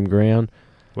the same ground.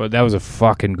 Well, that was a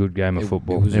fucking good game of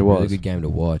football. It was It a really was. good game to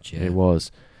watch. Yeah. It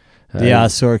was. Yeah, I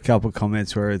saw a couple of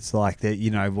comments where it's like that,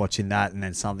 watching that and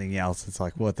then something else. It's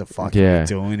like, what the fuck are Yeah. we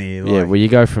doing here? Yeah, Like, well, you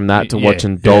go from that to Yeah.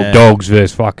 watching Dogs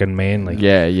versus fucking Manly.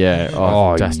 Yeah, yeah.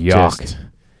 Oh, that's yuck. just-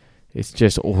 it's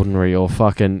just ordinary. Or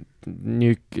fucking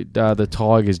the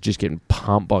Tigers just getting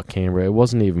pumped by Canberra. It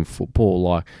wasn't even football.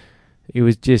 Like, it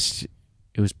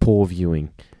was poor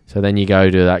viewing. So then you go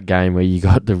to that game where you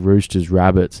got the Roosters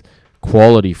Rabbits,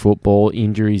 quality football,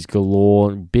 injuries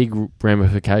galore, big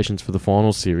ramifications for the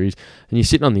final series, and you're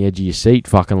sitting on the edge of your seat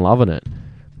fucking loving it.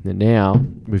 And now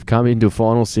we've come into a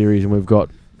final series and we've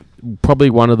got probably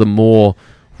one of the more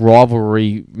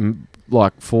rivalry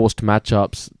like forced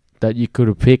matchups that you could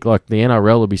have picked. Like the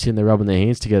NRL would be sitting there rubbing their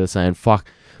hands together saying, fuck,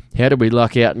 how did we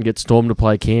luck out and get Storm to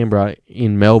play Canberra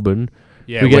in Melbourne?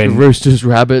 Yeah, We get the Roosters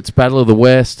Rabbits, Battle of the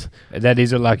West. that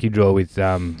is a lucky draw with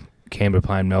Canberra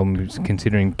playing Melbourne,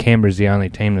 considering Canberra's the only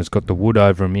team that's got the wood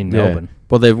over them in Yeah. Melbourne.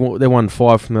 Well, they won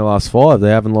 5 from their last 5. They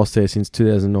haven't lost there since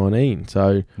 2019.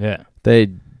 So Yeah. they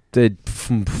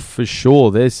for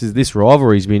sure. This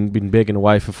rivalry's been begging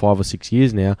away for 5 or 6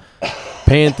 years now.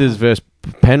 Panthers versus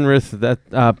Penrith.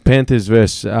 Panthers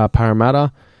versus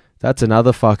Parramatta. That's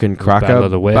another fucking cracker. Battle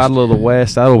of the West. Battle of the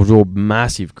West. That'll draw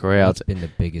massive crowds. That's been the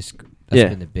biggest. Yeah.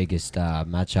 Been the biggest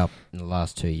matchup in the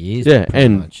last 2 years. Yeah, pretty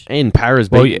much. and Parra's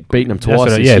Well, beaten them That's twice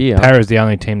what I- this year. Para's the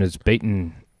only team that's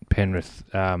beaten Penrith.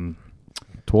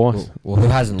 Twice. Well, who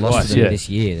hasn't lost Twice, to them yeah. this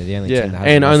year? They're the only team Yeah, that hasn't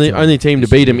and lost only to them only team to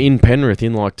this beat them year. in Penrith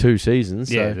in like 2 seasons.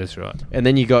 So. Yeah, that's right. And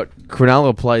then you got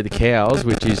Cronulla play the Cows,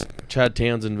 which is Chad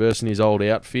Townsend versus his old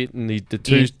outfit, and the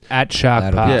two At Shark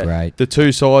That'll Park. be Yeah. great. the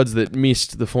two sides that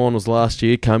missed the finals last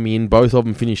year come in. Both of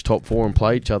them finished top 4 and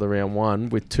play each other round 1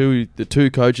 with the two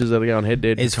coaches that are going head to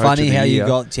head. It's for Coach funny of the how you Year.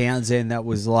 got Townsend that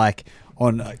was like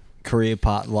on a career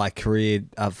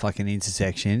fucking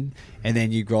intersection, and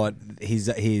then you got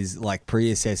his like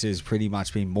predecessors pretty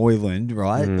much been Moylan,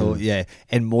 right? Mm. Or, yeah,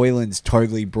 and Moylan's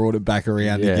totally brought it back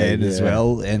around Yeah, again as yeah.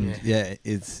 well, and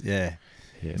it's Yeah,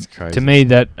 it's crazy. To me,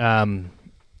 that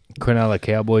Cronulla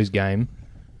Cowboys game,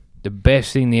 the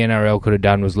best thing the NRL could have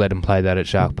done was let them play that at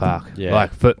Shark Park. Yeah.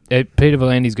 Like, Peter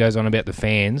V'landys goes on about the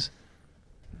fans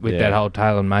with Yeah. that whole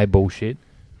Taylor May bullshit.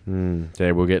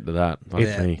 Yeah, we'll get to that. Like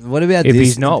yeah. me. What about If this?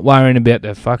 he's not worrying about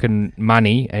the fucking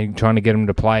money and trying to get them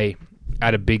to play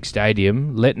at a big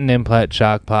stadium, letting them play at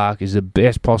Shark Park is the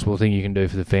best possible thing you can do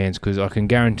for the fans, because I can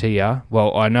guarantee you,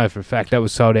 well, I know for a fact that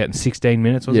was sold out in 16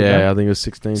 minutes, wasn't it? Yeah, I think it was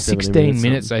 16 16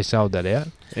 minutes something. they sold that out.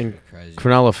 And Crazy.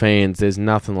 Cronulla fans, there's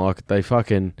nothing like it.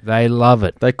 They love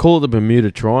it. They call it the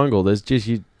Bermuda Triangle. There's just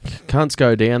you can't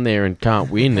go down there and can't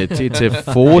win. It's a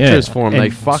fortress for them. And They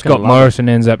fucking Scott love Morrison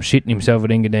ends up shitting himself at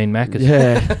Engadine Macca's. it.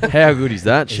 Yeah, how good is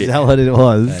that Is shit? that what it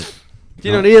was? Do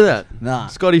you not hear that? Nah.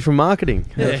 Scotty from marketing.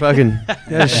 Yeah. Fucking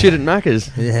shit at Macca's.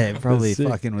 Yeah, probably That's sick.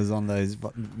 fucking was on those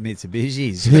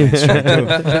Mitsubishis.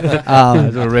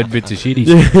 Those little red bits of shitty.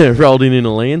 Yeah, rolled in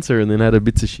a Lancer and then had a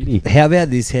bits of shitty. How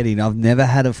about this heading? I've never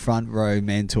had a front row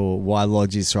mentor why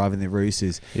Lodge is thriving the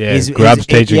Roosters. Yeah, Grubs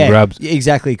teaching Grubs.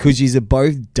 Exactly, because you're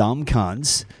both dumb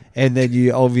cunts, and then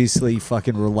you obviously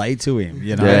fucking relate to him,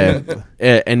 you know?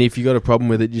 Yeah, and if you got a problem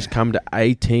with it, just come to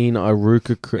 18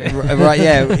 Iruka. Right,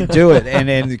 yeah, do it. And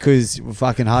then, because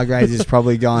fucking Hargraves is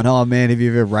probably going, oh man, have you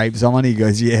ever raped someone? He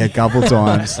goes, yeah, a couple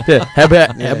times. Yeah, how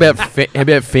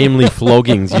about family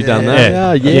floggings? You done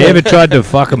that? You ever tried to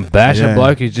fucking bash Yeah. a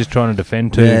bloke who's just trying to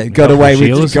defend two? Yeah, got away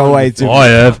with I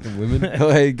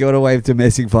have. got away with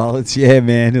domestic violence. Yeah,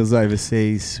 man, it was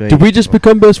overseas. Sweet. Did we just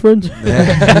become best friends?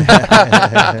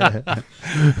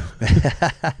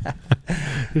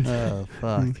 Oh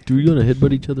fuck! Do we want to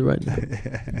headbutt each other right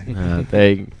now?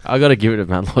 I got to give it to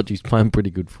Matt Lodge. He's playing pretty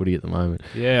good footy at the moment.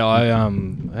 Yeah, I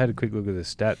had a quick look at the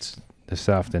stats this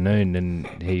afternoon, and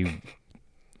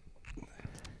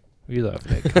you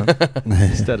laughing at,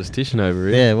 cunt? Statistician over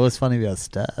here. Yeah, what's funny about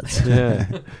stats?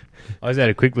 Yeah. I just had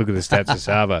a quick look at the stats of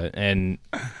Savo, and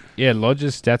yeah,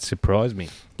 Lodge's stats surprised me.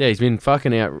 Yeah, he's been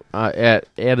fucking out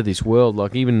of this world.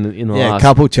 Like even in the Yeah, a last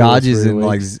couple 2 or charges 3 and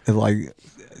weeks. like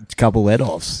a couple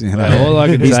let-offs. You know, Mate, all I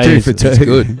can he's say 2 is for 2. it's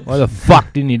good. Why the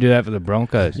fuck didn't you do that for the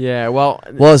Broncos? Yeah, well,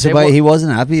 Well, so there wait, wa- he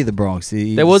wasn't happy at the Bronx.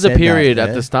 there was a said that, period yeah.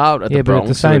 at the start at Yeah, the but at Bronx.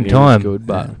 the same when he was time, good,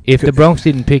 but If the Bronx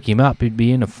didn't pick him up, he'd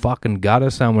be in a fucking gutter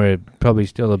somewhere, probably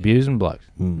still abusing blokes.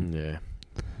 yeah,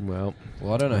 well,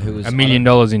 Well, I don't know who was $1 million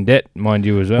in debt, mind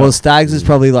you, as well. Well, Staggs is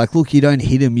probably like, look, you don't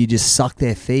hit him, you just suck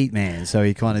their feet, man. So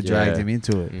he kind of dragged Yeah. him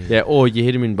into it. yeah, or you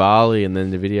hit him in Bali and then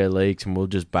the video leaks and we'll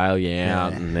just bail you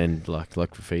out Yeah. and then like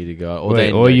for fee to go,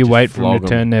 or you just wait for them flog to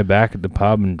turn their back at the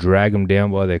pub and drag them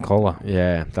down by their collar.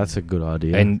 Yeah, that's a good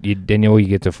idea. And then all you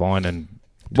get to fine and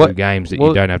 2 games that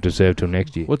you don't have to serve till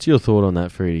next year. What's your thought on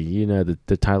that, Freddie? You know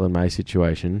the Taylor May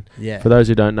situation. Yeah. For those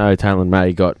who don't know, Taylor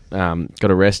May got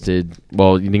arrested.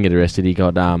 Well, he didn't get arrested. He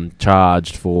got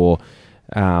charged for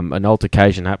an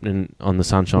altercation happening on the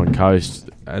Sunshine Coast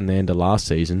in the end of last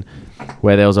season,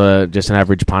 where there was just an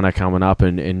average punter coming up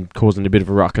and causing a bit of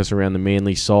a ruckus around the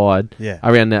Manly side, Yeah.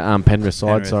 around the Penrith side,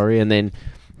 Penrith. sorry, and then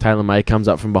Taylor May comes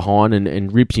up from behind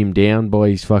and rips him down by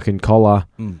his fucking collar.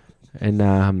 Mm.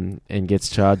 And gets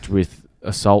charged with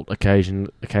assault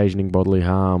occasioning bodily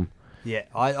harm. Yeah,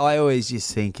 I always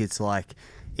just think it's like,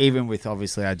 even with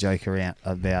obviously I joke around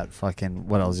about fucking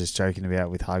what I was just joking about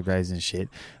with Hargraves and shit,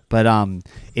 but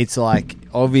it's like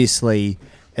obviously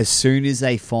as soon as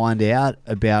they find out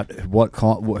about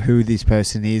who this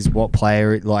person is, what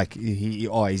player, like he's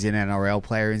an NRL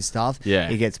player and stuff, Yeah.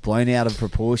 it gets blown out of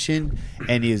proportion,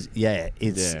 and it's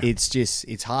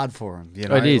hard for him. You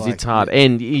know, It is. like, It's hard,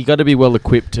 and you got to be well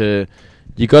equipped to.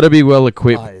 You got to be well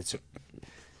equipped.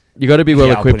 You got to be well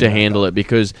Yeah, I'll equipped put it to like handle that. it,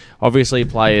 because obviously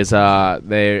players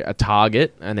they're a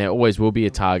target, and there always will be a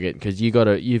target, because you've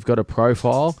got a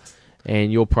profile,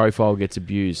 and your profile gets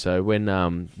abused. So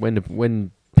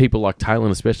when people like Taylor,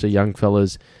 especially young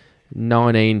fellas,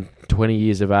 19, 20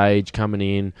 years of age, coming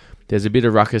in, there's a bit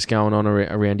of ruckus going on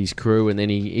around his crew, and then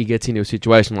he gets into a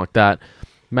situation like that.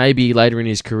 Maybe later in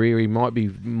his career, he might be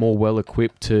more well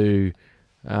equipped to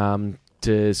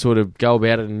sort of go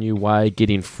about it in a new way, get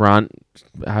in front,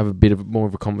 have a bit of more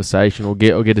of a conversation, or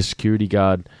get a security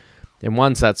guard. And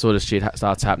once that sort of shit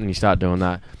starts happening, you start doing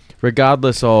that.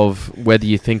 Regardless of whether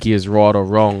you think he is right or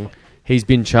wrong, he's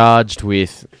been charged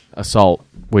with assault,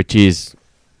 which is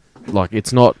like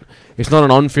it's not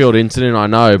an on-field incident, I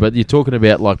know, but you're talking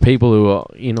about like people who are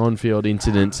in on-field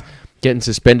incidents getting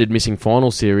suspended, missing final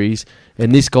series,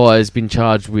 and this guy has been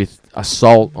charged with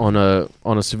assault on a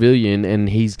civilian, and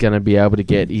he's going to be able to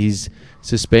get his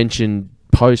suspension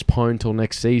postponed till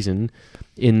next season,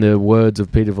 in the words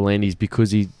of Peter V'landys, because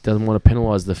he doesn't want to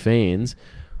penalise the fans.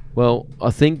 Well,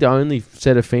 I think the only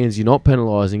set of fans you're not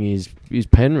penalising is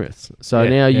Penrith. So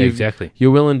now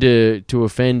you're willing to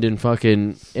offend and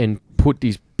put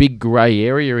this big grey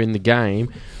area in the game,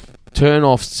 turn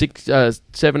off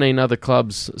 15 other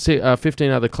clubs'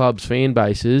 fan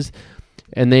bases,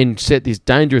 and then set this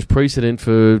dangerous precedent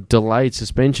for delayed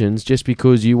suspensions just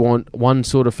because you want one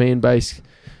sort of fan base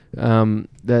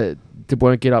that they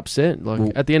won't get upset. Like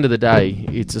Well- at the end of the day,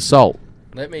 it's assault.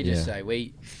 Let me just Yeah. say,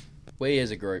 we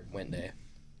as a group went there,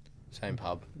 same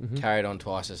pub, carried on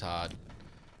twice as hard,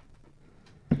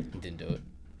 and didn't do it.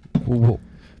 What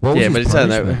was Yeah, his but it's saying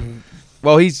that. punishment?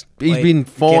 Well, he's Wait, been Get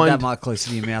that fined. mic closer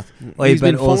to your mouth. He's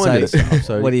but been fined and stuff,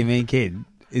 so- what do you mean, kid?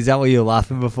 Is that what you were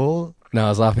laughing before? No, I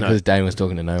was laughing No. because Dane was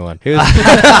talking to no one. He was-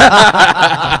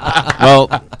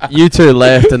 well, you two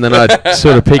left, and then I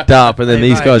sort of picked up, and then Hey,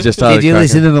 these mate, guys just started. Did you cracking.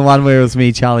 listen to the one where it was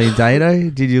me, Charlie, and Dano?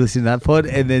 Did you listen to that pod?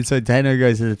 And then so Dano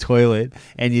goes to the toilet,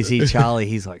 and you see Charlie.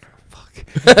 He's like, "Fuck!"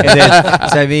 And then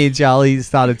so me and Charlie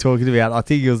started talking about. I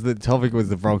think it was the topic was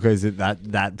the Broncos at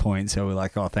that point. So we're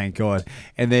like, "Oh, thank God!"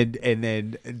 And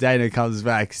then Dano comes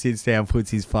back, sits down, puts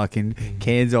his fucking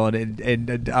cans on,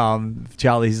 and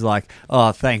Charlie's like,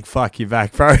 "Oh, thank fuck you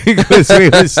back, bro," because we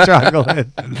were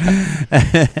struggling.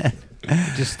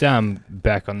 Just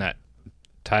back on that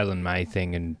Taylor May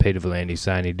thing and Peter Volandes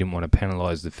saying he didn't want to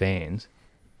penalise the fans.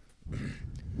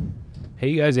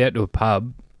 He goes out to a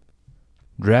pub,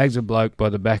 drags a bloke by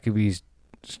the back of his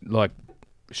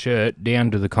shirt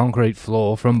down to the concrete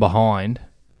floor from behind,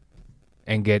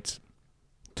 and gets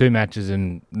 2 matches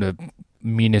and the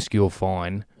minuscule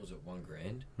fine. Was it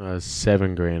 $1,000?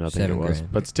 $7 grand, I think it was. $7,000.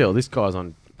 But still, this guy's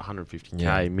on 150k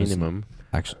Yeah, it's- minimum.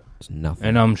 Actually, it's nothing.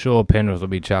 And I'm sure Penrith will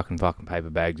be chucking fucking paper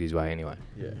bags his way anyway.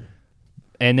 Yeah.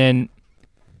 And then,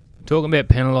 talking about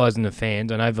penalising the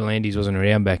fans, I know Volandes wasn't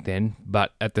around back then,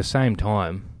 but at the same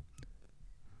time,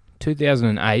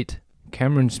 2008,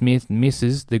 Cameron Smith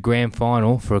misses the grand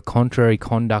final for a contrary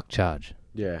conduct charge.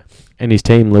 Yeah. And his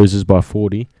team loses by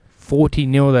 40.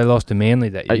 40-0 they lost to Manly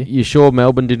that Are year. you sure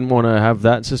Melbourne didn't want to have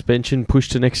that suspension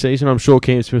pushed to next season? I'm sure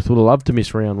Cam Smith would have loved to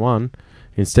miss round 1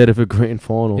 instead of a grand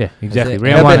final. Yeah, exactly. Has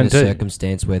Round there 1 ever and been a 2.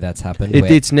 circumstance where that's happened? It,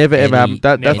 where it's never ever any- happened.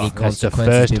 That, any that's, That's the consequences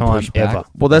first been time pushed back? ever.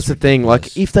 well, that's the thing. Like,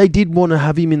 Yes. if they did want to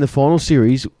have him in the final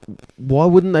series, why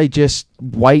wouldn't they just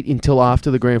wait until after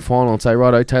the grand final and say,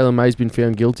 righto, Taylor May's been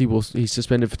found guilty, well, he's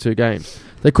suspended for 2 games.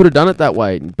 They could have done it that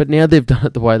way, but now they've done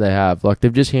it the way they have. Like,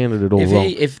 they've just handed it all wrong.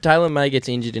 If Taylor May gets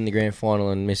injured in the grand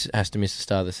final and has to miss the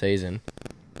start of the season,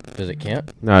 does it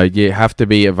count? No, you have to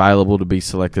be available to be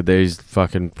selected. There's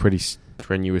fucking pretty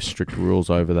strenuous, strict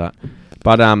rules over that.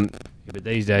 But But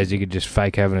these days you could just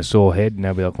fake having a sore head and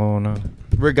they'll be like, oh no.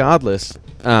 regardless,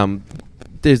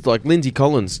 there's like Lindsay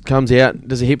Collins comes out,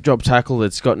 does a hip drop tackle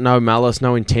that's got no malice,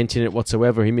 no intent in it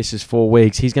whatsoever. He misses 4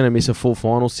 weeks. He's going to miss a full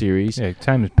final series. Yeah,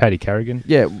 same as Paddy Carrigan.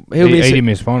 Yeah, He didn't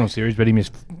miss final series, but he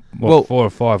missed, Well- 4 or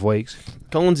 5 weeks.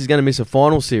 Collins is going to miss a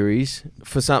final series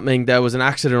for something that was an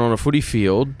accident on a footy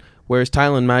field, whereas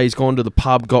Taylor May's gone to the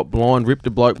pub, got blind, ripped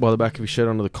a bloke by the back of his shirt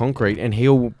onto the concrete, and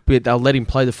they'll let him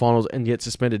play the finals and get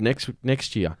suspended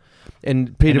next year.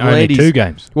 And Peter And only Volandes, 2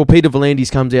 games. well, Peter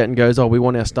Volandes comes out and goes, "Oh, we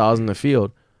want our stars in the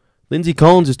field." Lindsay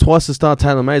Collins is twice the star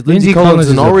Taylor May. Lindsay Collins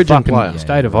is an a Origin fucking player.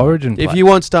 State of Origin player. If you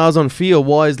want stars on field,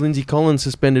 why is Lindsay Collins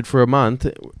suspended for a month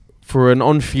for an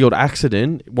on-field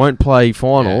accident? Won't play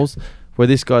finals. Where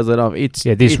this guy's let off. It's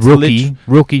this it's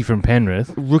rookie from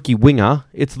Penrith. rookie winger.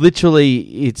 It's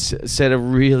set a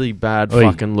really bad Oi,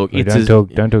 fucking look. Oi, It's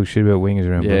don't talk shit about wingers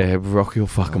around. bro. yeah, rock your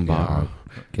fucking Yeah, bar.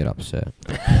 Get upset.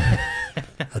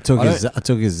 I took I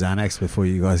his Xanax before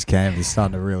you guys came. He's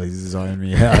starting to really zone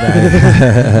me out.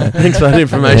 eh? Thanks for that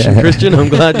information, Christian. I'm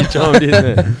glad you chimed in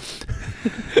there.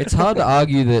 It's hard to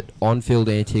argue that on-field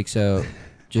antics are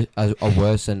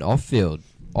worse than off-field.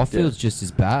 Off-field's just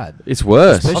as bad. It's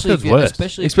worse. Especially if Off-field's you're, worse.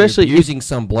 especially Especially if you're abusing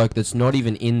some bloke that's not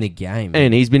even in the game.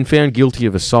 And he's been found guilty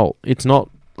of assault. It's not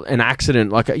an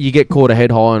accident. Like, you get caught a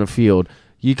head high on a field.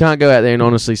 You can't go out there and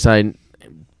honestly say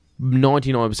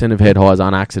 99% of head highs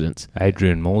aren't accidents.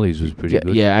 Adrian Morley's was pretty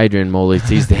good. Yeah, Adrian Morley.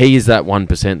 He is that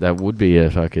 1% that would be a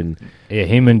fucking... Yeah,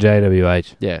 him and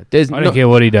JWH. Yeah. There's I don't care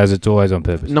what he does, it's always on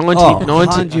purpose.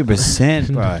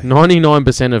 100%, bro.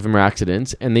 99% of them are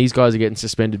accidents, and these guys are getting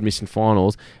suspended, missing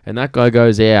finals, and that guy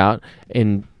goes out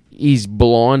and he's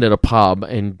blind at a pub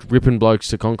and ripping blokes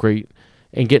to concrete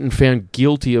and getting found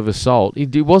guilty of assault.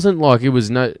 It wasn't like it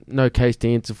was no case to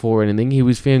answer for or anything. He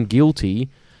was found guilty.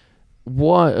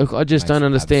 Why? I just Makes don't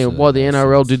understand absolutely why the no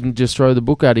NRL sense. didn't just throw the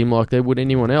book at him like they would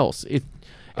anyone else.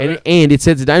 And it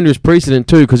sets a dangerous precedent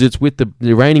too, because it's with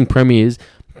the reigning premiers,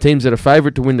 teams that are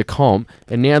favourite to win the comp,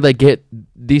 and now they get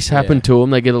this happen Yeah. to them.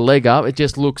 They get a leg up. It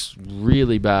just looks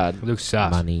really bad. It looks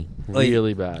sus. Money.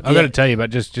 Really bad. I've got to tell you,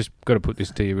 but just got to put this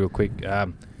to you real quick.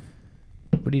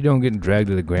 What are you doing getting dragged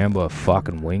to the ground by a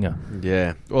fucking winger?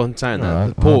 Yeah. Well, I'm saying that.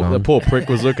 Alright, The hold on. poor prick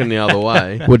was looking the other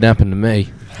way. Wouldn't happen to me.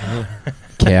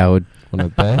 Coward.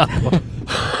 Want to bet?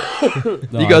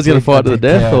 You guys gonna fight to the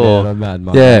death, or?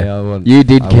 Yeah, you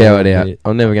did I cow will it out. admit-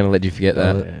 I'm never going to let you forget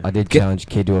that. I did challenge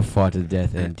Kid to a fight to the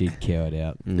death and did cow it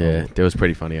out. Yeah, that was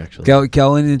pretty funny actually.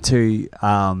 Going into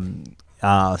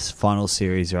final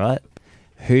series, right?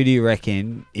 Who do you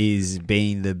reckon is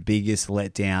being the biggest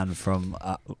letdown from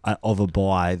of a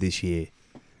bye this year?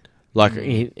 Like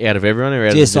out of everyone, or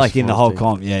out Just of like in the whole team?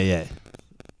 comp, yeah.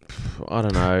 I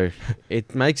don't know.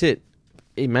 It makes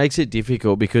it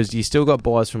difficult because you still got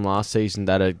buys from last season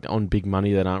that are on big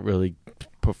money that aren't really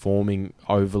performing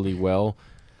overly well.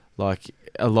 Like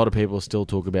a lot of people still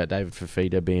talk about David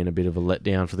Fafita being a bit of a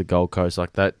letdown for the Gold Coast.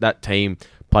 Like that team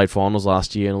played finals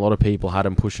last year, and a lot of people had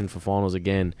them pushing for finals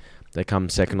again. They come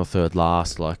second or third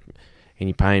last, and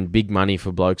you're paying big money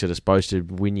for blokes that are supposed to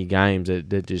win your games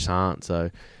that just aren't.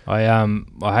 So I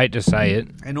hate to say it.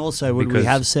 And also, would we Because-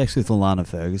 have sex with Alana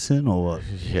Ferguson or what?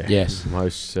 yeah, Yes.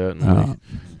 most certainly. Oh.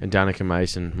 And Danica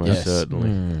Mason, most Yes.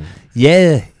 certainly.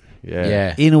 Yeah,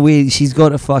 Yeah. in a weird, she's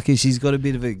got a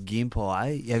bit of a gimp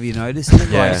eye. Have you noticed it?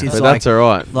 Yeah, Like, it's but like, that's all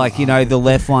right. like the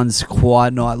left one's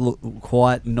quite not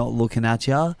looking at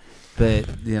you, but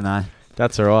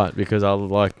That's all right because I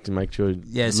would like to make sure.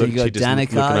 yeah. So you got she just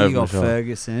looking Danica, over you got the shoulder.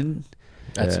 Ferguson,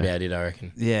 That's Yeah. about it, I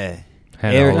reckon. yeah,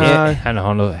 Hannah Aaron- Hollis.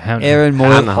 Aaron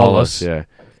Hannah Hollis. Hollis, yeah.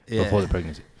 yeah. Before the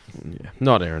pregnancy. Yeah.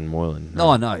 Not Aaron Moylan.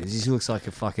 No, no, she looks like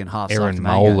a fucking half. Aaron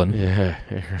Molan. Yeah,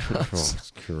 Aaron. Oh,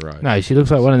 gross. No, she looks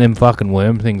like one of them fucking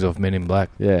worm things off Men in Black.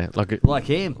 Yeah, like a like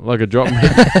him. drop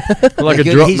meat, like a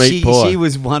drop meat pie. She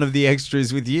was one of the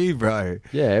extras with you, bro.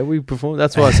 Yeah, we performed.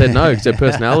 That's why I said no, because her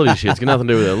personality shit. It's got nothing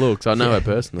to do with her looks. I know her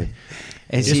personally.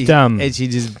 And Just, she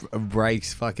just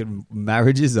breaks fucking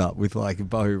marriages up with like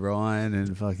Bo Ryan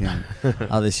and fucking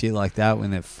other shit like that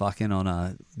when they're fucking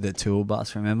on the tour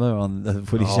bus. Remember on the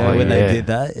footy Oh, show when yeah. they did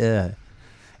that? Yeah.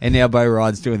 And now Bo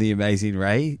Ryan's doing the Amazing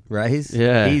Race.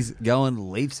 Yeah. He's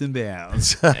going leaps and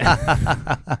bounds.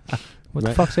 What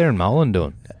the fuck's Aaron Molan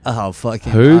doing? Oh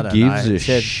fucking! Who I don't gives know. a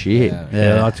Said- shit? Yeah.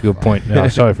 Yeah, that's a good point. No,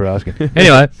 sorry for asking.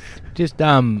 Anyway, just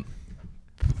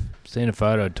seen a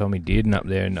photo of Tommy Dearden up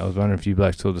there, and I was wondering if you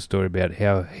blokes told the story about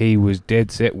how he was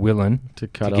dead set willing To to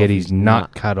cut get off his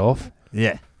nut cut off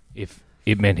Yeah. if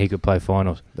it meant he could play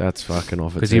finals. That's fucking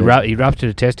off. Because its head. he ruptured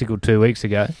a testicle 2 weeks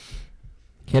ago.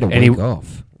 He had a And he- week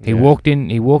off. He Yeah. walked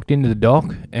into the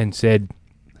doc and said,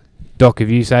 "Doc, if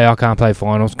you say I can't play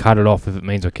finals, cut it off if it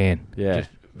means I can. Yeah,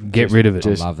 Get Just- rid of it."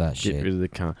 just I love that get shit. rid of the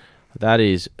cunt. That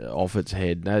is off its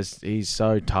head. He's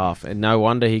so tough, and no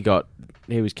wonder he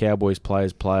was Cowboys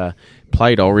players player.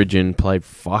 Played Origin, played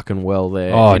fucking well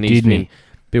there. Oh, and he's didn't he?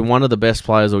 been one of the best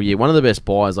players all year. One of the best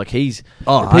buys. Like he's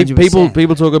Oh, people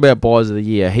 100%. talk about buys of the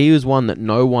year. He was one that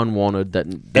no one wanted. That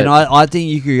And I think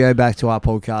you could go back to our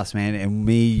podcast, man, and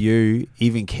me, you,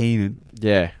 even Keenan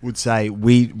yeah, would say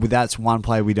that's one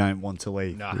player we don't want to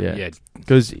leave. Nah, Yeah. yeah.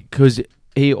 because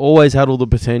he always had all the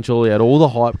potential. He had all the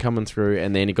hype coming through,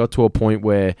 and then he got to a point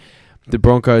where the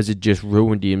Broncos had just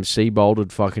ruined him. Seabold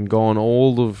had fucking gone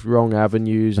all the wrong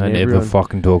avenues, I and never everyone,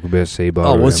 fucking talk about Seabold.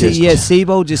 Oh, well, around see, this.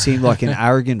 Seabold just seemed like an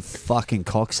arrogant fucking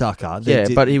cocksucker. yeah,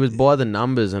 but he was by the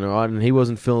numbers, and alright, and he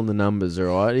wasn't filling the numbers,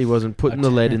 alright. He wasn't putting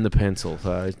the lead in the pencil,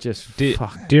 so it's just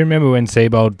fuck. Do you remember when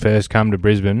Seabold first come to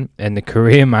Brisbane and the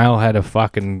Courier Mail had a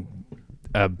fucking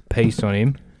piece on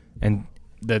him, and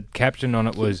the caption on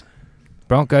it was,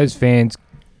 "Broncos fans,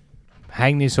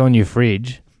 hang this on your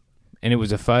fridge," and it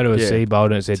was a photo of Yeah. Seabold,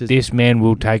 and it said, Just- "This man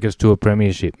will take us to a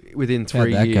premiership." Within How'd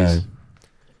 3 that years, go?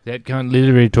 That cunt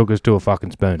literally took us to a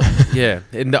fucking spoon. yeah,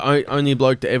 and the only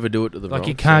bloke to ever do it to the Like,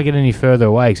 you Bronx, can't so- get any further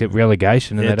away except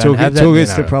relegation, and it they don't took have that. us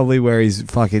in to NRL. probably where he's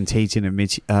fucking teaching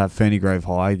at Ferny Grove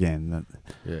High again.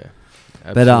 Yeah,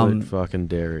 But, absolute fucking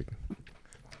Derek.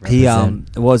 He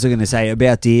Represent. what was I going to say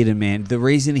about Dearden, man? The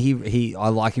reason he I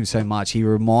like him so much, he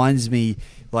reminds me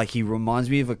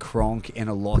of a Cronk and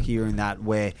a Lockyer in that,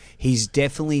 where he's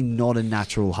definitely not a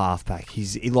natural halfback.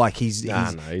 He's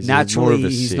Nah, no, he's naturally more of a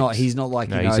he's not six. like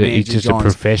No, you know he's Andrew just a Johns.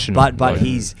 professional. But Like-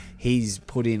 he's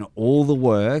put in all the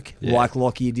work, Yeah. like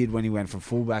Lockyer did when he went from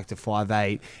fullback to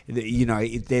 5'8". You know,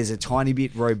 there's a tiny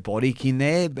bit robotic in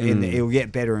there, and it'll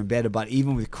get better and better. But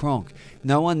even with Cronk,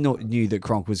 no one knew that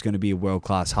Cronk was going to be a world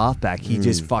class halfback. He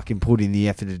just fucking put in the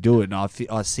effort to do it, and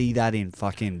I see that in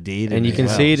fucking Dearden. And you as can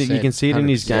well. see it. You can see it in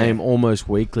his 100%. game almost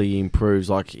weekly. He improves.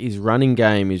 Like his running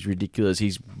game is ridiculous.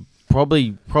 He's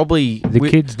probably The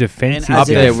kid's defensive. And up as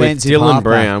a there with defensive Dylan halfback,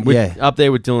 Brown. yeah. Up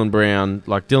there with Dylan Brown.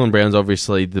 Like Dylan Brown's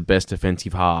obviously the best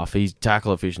defensive half. His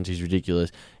tackle efficiency is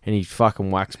ridiculous, and he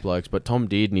fucking whacks blokes. But Tom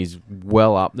Dearden is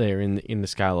well up there in the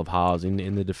scale of halves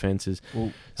in the defences.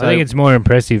 I think it's more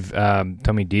impressive,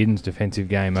 Tommy Dearden's defensive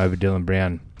game over Dylan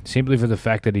Brown. simply for the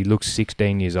fact that he looks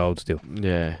 16 years old still.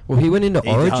 Yeah. Well, he went into He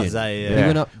Origin. does, yeah. He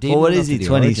went up. Well, what went is up he? to the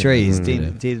 23. Origin. He's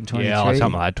Mm. did in 23. Yeah,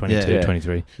 something like that, 22, Yeah.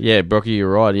 23. Yeah, Brocky,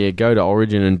 you're right. Yeah, go to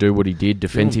Origin and do what he did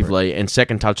defensively, and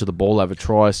second touch of the ball, have a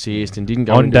try assist, and didn't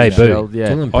go On into the debut. shell. Yeah,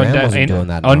 Dylan Brown wasn't doing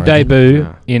that. in on Origin. debut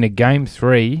No. in a game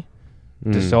 3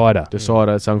 decider.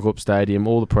 Decider at Suncorp Stadium,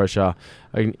 all the pressure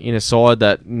in a side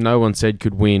that no one said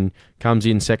could win. Comes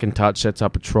in second touch, sets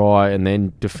up a try, and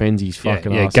then defends his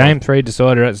fucking Yeah, ass game off. 3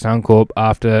 decider at Suncorp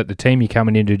after the team you're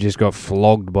coming into just got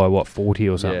flogged by 40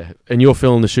 or something. Yeah, and you're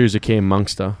filling the shoes of Cam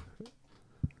Munster.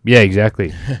 Yeah,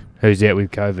 exactly. Who's out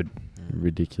with COVID?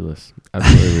 Ridiculous,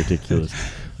 absolutely ridiculous.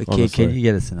 Okay, Honestly. can you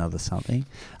get us another something?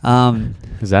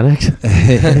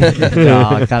 Xanax? No,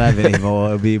 I can't have any more.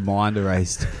 It'll be mind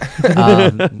erased.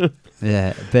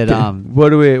 Yeah, but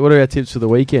What are our tips for the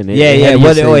weekend? yeah. How do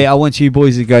you see- I want you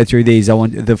boys to go through these. I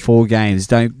want the 4 games.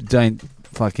 Don't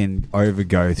fucking over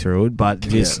go through it, but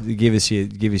just give us your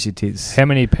tips. How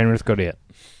many Penrith got out?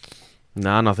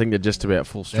 Nah, I think they're just about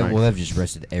full strength. Well, they've just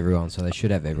rested everyone, so they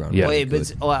should have everyone. Yeah. really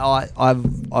But good.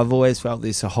 I've always felt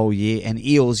this a whole year. And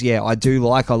Eels, yeah, I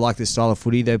like the style of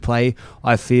footy they play.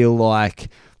 I feel like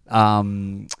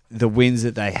the wins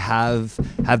that they have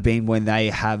been when they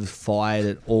have fired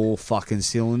at all fucking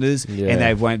cylinders, Yeah. and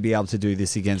they won't be able to do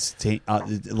this against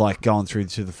like going through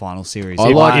to the final series.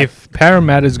 If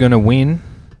Parramatta's going to win,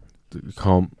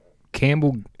 Comp.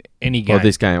 Campbell, any game.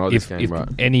 This game, if right.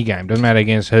 any game, doesn't matter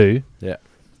against who. Yeah.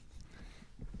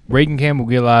 Regan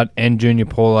Campbell-Gillard and Junior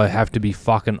Paulo have to be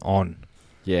fucking on.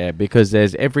 Yeah, because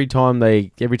there's every time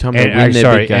they win And,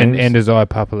 their big games. and Isaiah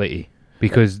Papali'i,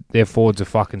 because their forwards are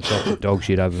fucking soft dog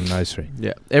shit other than those 3.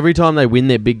 Yeah, every time they win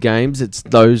their big games, it's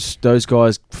those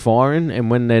guys firing, and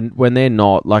when they're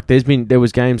not, like there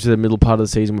was games in the middle part of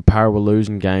the season where Para were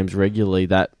losing games regularly.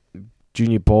 That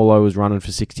Junior Paulo was running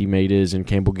for 60 metres, and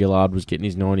Campbell Gillard was getting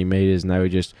his 90 metres, and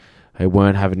they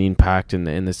weren't having impact, and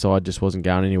the side just wasn't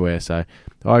going anywhere. So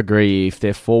I agree, if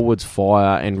their forwards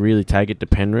fire and really take it to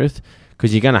Penrith,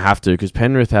 because you're going to have to, because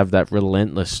Penrith have that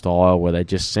relentless style where they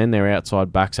just send their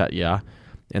outside backs at you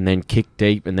and then kick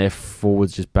deep, and their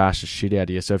forwards just bash the shit out of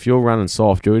you. So if you're running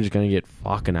soft, you're just going to get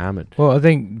fucking hammered. Well, I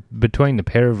think between the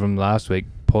pair of them last week,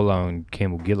 Paulo and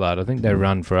Campbell-Gillard, I think they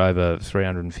run for over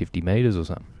 350 metres or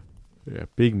something. Yeah,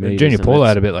 big metres. Junior and Paulo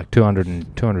that's- had about like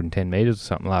 210 metres or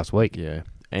something last week. Yeah,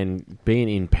 and being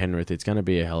in Penrith, it's going to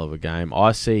be a hell of a game.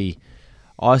 I see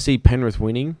Penrith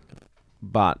winning,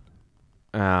 but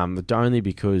only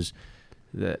because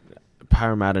that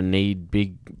Parramatta need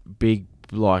big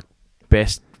like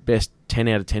best 10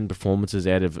 out of 10 performances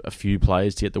out of a few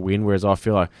players to get the win. Whereas I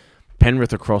feel like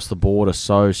Penrith across the board are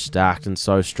so stacked and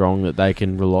so strong that they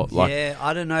can rely. Yeah,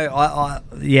 I don't know.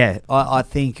 I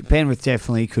think Penrith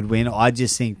definitely could win. I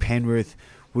just think Penrith,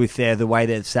 with the way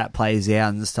that that plays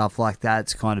out and stuff like that,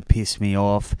 it's kind of pissed me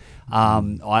off.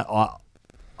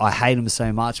 I hate them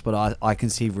so much, but I can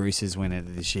see Roosters winning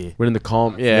it this year. winning the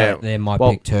comp. Yeah, They're my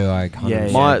well, pick too. I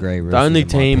 100% My- agree. the Roosters only are my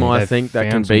team pick. I They've think that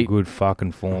can found some beat. good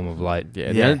fucking form of late. Yeah,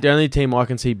 Yeah. The only team I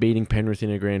can see beating Penrith in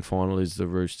a grand final is the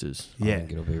Roosters. I Yeah,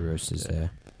 think it'll be Roosters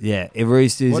there. yeah. If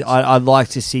Roosters, What's- I'd like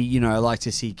to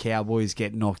see Cowboys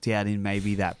get knocked out in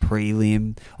maybe that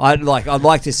prelim. I'd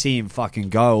like to see him fucking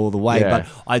go all the way, Yeah. but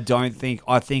I don't think.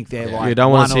 I think they're Yeah. like You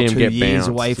don't wanna 1 see or him 2 get years bounced,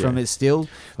 away from yeah. it still.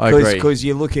 I agree. Because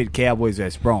you look at Cowboys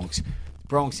versus Bronx.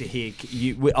 Bronx are here.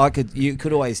 You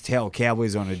could always tell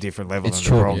Cowboys are on a different level It's than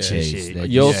true. the Bronx Yeah. this Jeez, year. they're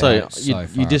You just also so you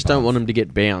far just don't above. want them to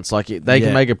get bounced. Like they Yeah.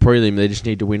 can make a prelim, they just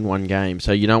need to win one game.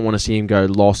 So you don't want to see him go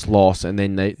loss, and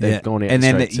then they've Yeah. gone out. And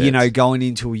then straight sets. going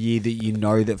into a year that you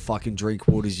know that fucking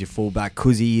Drinkwater's your fullback,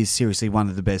 because he is seriously one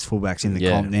of the best fullbacks in the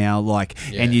Yeah. comp now. Like,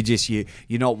 Yeah. and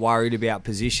you're not worried about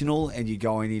positional, and you're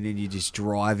going in and you're just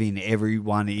driving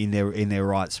everyone in their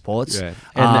right spots. Yeah.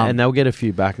 And they'll get a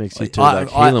few back next year too. Like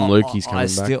Helam Lukey's coming back.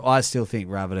 I still think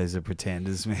Rabbitohs are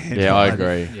pretenders, man. Yeah, I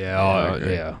agree. Yeah, I I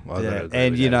agree. yeah. I Yeah. gotta agree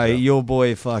And with you that know as well. your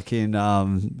boy fucking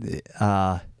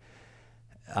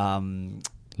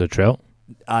Latrell.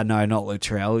 no, not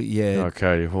Latrell. Yeah, Oh,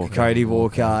 Cody Walker. Cody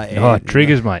Walker. And, Oh,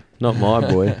 triggers, mate. Not my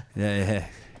boy. Yeah,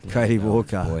 Cody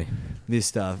Walker, Boy.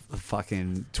 Mr.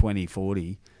 fucking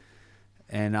 2040,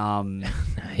 and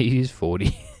He is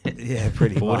 40. yeah,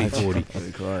 pretty 40, much. 40.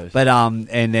 Pretty close. But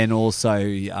and then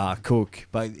also Cook.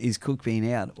 But is Cook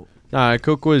being out? No,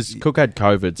 Cook had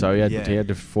COVID, so he had Yeah.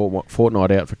 to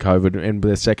fortnight out for COVID, and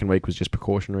the second week was just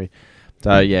precautionary.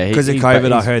 So yeah, Because of he's-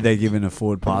 COVID, I he's- heard they're giving a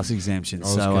forward pass exemption. I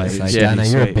was So going to say, yeah, Dana,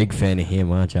 he's you're a sweet. big fan of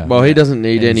him, aren't you? Well, he doesn't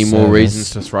need And any his more service. reasons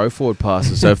to throw forward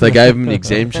passes. So if they gave him an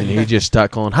exemption, he just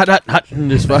stuck on hut, and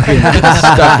just fucking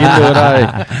stuck into it.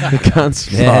 Eh? He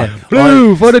can't Yeah.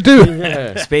 Blue, what to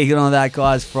do? Speaking on that,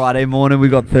 guys, Friday morning we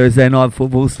got Thursday night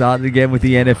football started again with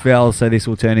the NFL. So this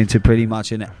will turn into pretty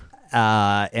much an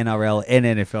NRL and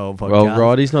NFL podcast. Well,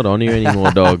 Roddy's not on here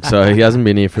anymore, dog. So he hasn't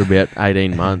been here for about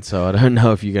 18 months. So I don't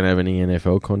know if you're going to have any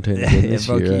NFL content again this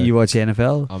Brock, year. you watch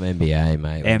NFL? I'm NBA,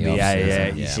 mate. on the NBA, off-season.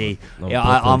 yeah. You see, I'm a yeah,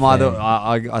 Brooklyn I'm either.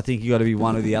 fan. I think you got to be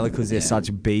one or the other because they're Yeah.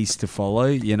 such beasts to follow.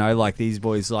 You know, like these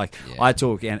boys. Like Yeah. I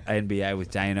talk NBA with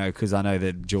Dano because I know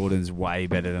that Jordan's way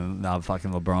better than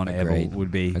fucking LeBron ever Agreed.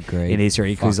 would be Agreed. in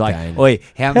history. Because Fuck like, Dane. oi,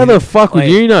 how How many? the fuck would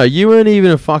Wait. you know? You weren't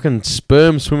even a fucking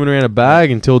sperm swimming around a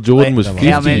bag until Jordan was 50.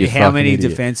 How many? you How fucking many idiot.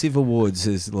 defensive awards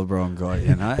has LeBron got?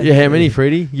 You know. Yeah, how many,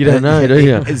 Freddie? You don't know, do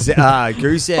you?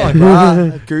 Goosehead,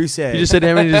 bruh. Goosehead. You just said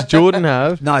how many does Jordan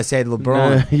have? No, I said No,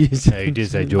 LeBron. you Yeah, said, you did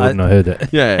say Jordan. I heard that.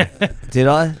 yeah. Did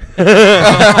I?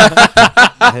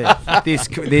 This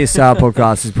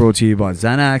podcast is brought to you by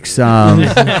Xanax.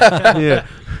 Yeah.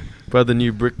 By the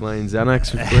new Brick Lane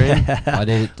Xanax with brand. I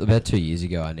needed about 2 years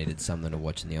ago. I needed something to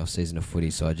watch in the off season of footy,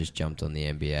 so I just jumped on the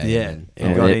NBA. Yeah. and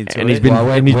And got into and it. he's been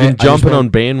Well, I and he's went- been I just jumping went- on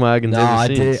bandwagons no, ever I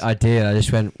since. did. I did. I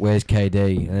just went, "Where's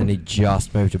KD?" And then he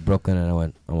just moved to Brooklyn, and I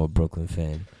went, "I'm a Brooklyn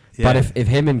fan." But if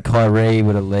him and Kyrie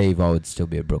were to leave, I would still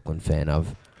be a Brooklyn fan.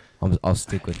 I'll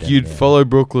stick with them. You'd yeah. follow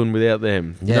Brooklyn without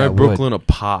them. Yeah, I no would. Brooklyn or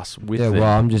pass with Yeah, them.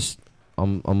 well,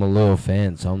 I'm a loyal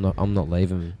fan, so I'm not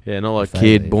leaving. Yeah, not like If they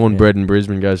kid leave, born, yeah. bred in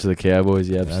Brisbane goes to the Cowboys.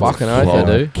 Yeah, That's Fucking a oath, flog.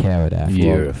 I do. Coward ass.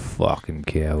 You're a fucking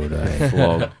coward, eh?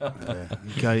 flog.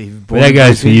 That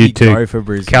goes for you too. Go for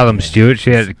Brisbane. Callum Stewart,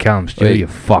 shout out to Callum Stewart, Oi. you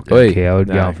fucking Oi. coward,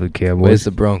 No. going for the Cowboys. Where's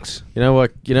the Bronx? You know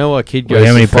what? Kid Well, goes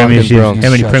how many to fucking premierships? Bronx.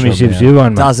 How many Shut your premierships mouth. you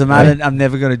won, mate? Doesn't matter. I'm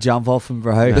never going to jump off him,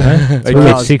 bro. Hey,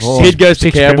 got kid, six- kid goes to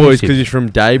six Cowboys premierships. because he's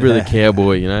from Debra, the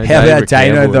Cowboy. You know. How about Debra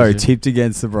Dano Cowboys, though? yeah. Tipped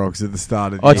against the Bronx at the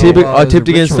start of the I year. tipped. Oh, I it was tipped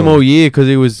a against them ritual. all year because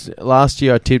it was last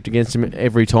year. I tipped against them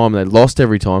every time. They lost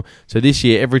every time. So this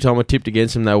year, every time I tipped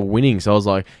against them, they were winning. So I was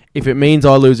like, if it means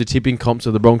I lose a tipping comp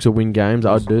so the Bronx will win games,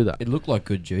 I'd do that. It looked like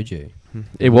good juju.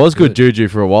 It was good juju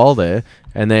for a while there,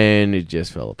 and then it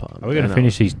just fell apart. Are we going I to know.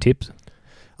 finish these tips?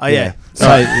 Oh yeah.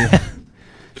 Yeah.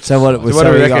 So what? So what do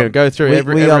we we reckon? got- Go through. we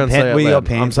everyone got say it we loud.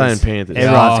 got I'm saying Panthers. Panthers.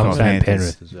 Everyone's I'm got saying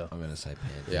Panthers. Penrith as well. I'm gonna say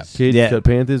Panthers. Yeah. Kid Yeah. got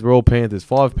Panthers. We're all Panthers.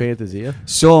 5 Panthers here.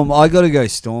 Storm, I got to go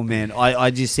Storm, man.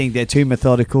 I just think they're too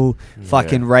methodical.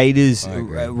 Fucking Raiders. I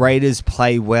agree. Raiders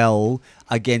play well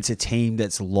against a team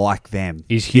that's like them.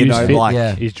 Is You Hughes know, fit? like-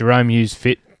 Yeah. Is Jerome Hughes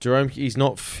fit? Jerome, he's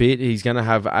not fit. He's going to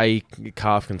have a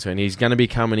calf concern. He's going to be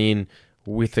coming in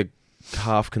with a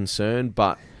calf concern,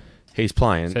 but he's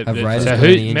playing. Have Raiders got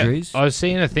any injuries? I was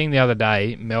seeing a thing the other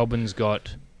day. Melbourne's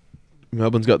got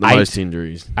Melbourne's got the 8. most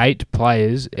injuries. 8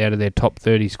 players out of their top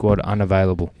 30 squad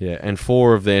unavailable. Yeah, and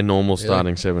 4 of their normal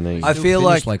starting 17. I feel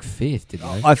Finished like fifth,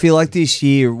 didn't they? I feel like this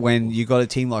year when you got a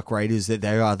team like Raiders that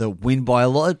they either win by a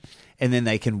lot and then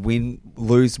they can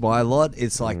lose by a lot.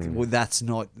 It's like well, that's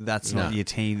not your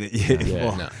team that you.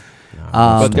 Yeah. No.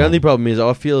 But the only problem is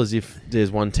I feel as if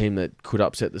there's one team that could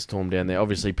upset the Storm down there.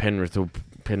 Obviously Penrith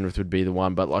would be the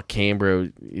one, but like Canberra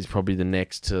is probably the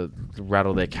next to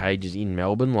rattle their cages in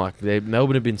Melbourne. Like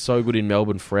Melbourne have been so good in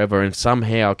Melbourne forever, and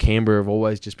somehow Canberra have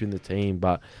always just been the team.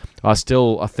 But I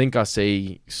think I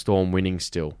see Storm winning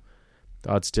still.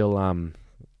 I'd still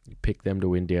pick them to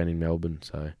win down in Melbourne.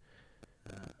 So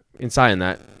in saying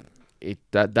that,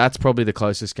 that's probably the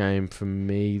closest game for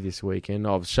me this weekend.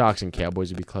 Sharks and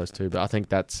Cowboys would be close too, but I think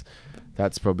that's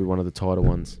probably one of the tighter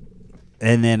ones.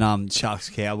 And then Sharks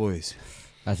Cowboys.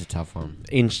 That's a tough one.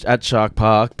 At Shark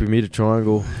Park, Bermuda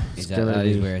Triangle. Is It's that, gonna that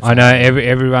is be- where it's I know at.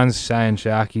 everyone's saying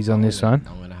Sharkies on this one,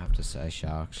 I'm gonna have to say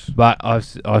Sharks. but I've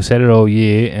said it all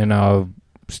year, and I'll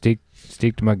stick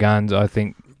to my guns. I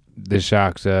think the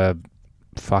Sharks are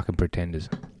fucking pretenders.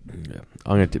 Yeah.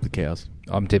 I'm going to tip the Cows.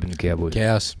 I'm tipping the Cowboys.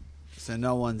 Cows. So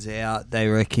no one's out. They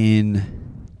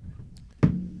reckon.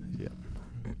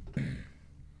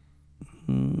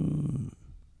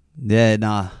 Yeah,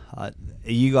 nah. Are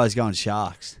you guys going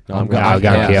Sharks? No, I'm going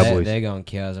Cowboys. They're going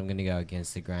Cows. I'm gonna go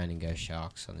against the grain and go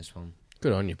Sharks on this one.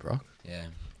 Good on you, Brock. Yeah,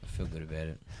 I feel good about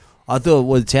it. I thought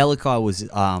Talakai was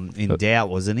in doubt,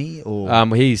 wasn't he? Or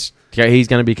He's going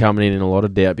to be coming in a lot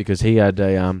of doubt because he had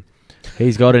he had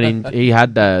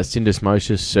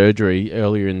syndesmosis surgery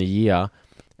earlier in the year,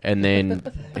 and then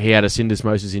he had a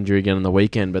syndesmosis injury again on the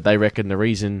weekend. But they reckon the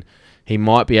reason he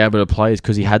might be able to play is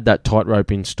because he had that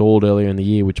tightrope installed earlier in the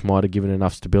year, which might have given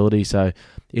enough stability. So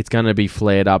it's going to be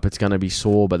flared up. It's going to be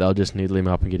sore, but they'll just needle him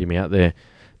up and get him out there.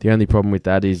 The only problem with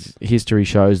that is history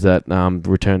shows that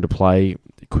return to play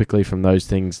quickly from those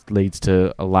things leads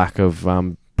to a lack of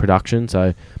production.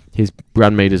 So his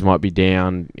run meters might be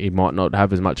down. He might not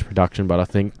have as much production, but I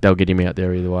think they'll get him out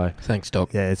there either way. Thanks,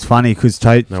 Doc. Yeah, it's funny because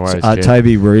No worries, Jeff.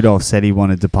 Toby Rudolph said he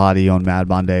wanted to party on Mad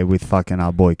Monday with fucking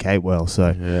our boy Catewell.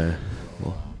 So, Yeah.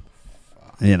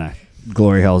 you know,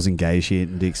 glory holes and gay shit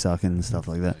and dick sucking and stuff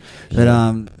like that. But,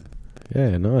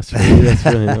 Yeah, nice. Really. That's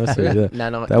really nice. Really.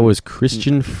 No, That was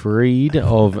Christian Freed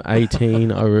of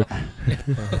 18.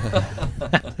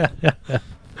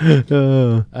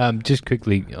 Just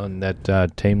quickly on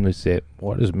that team list there,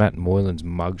 why does Matt Moylan's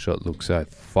mugshot look so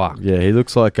fucked? Yeah, he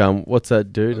looks like what's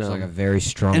that dude? Looks like a very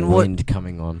strong And what- wind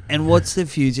coming on. and what's the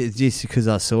future, just because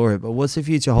I saw it, but what's the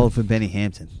future hold for Benny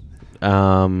Hampton? It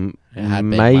had been,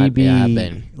 maybe. mate. It had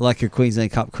been. Like a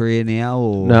Queensland Cup career now?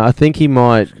 Or No, I think he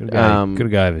might.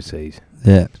 Could go overseas.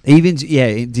 Yeah. Even,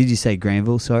 did you say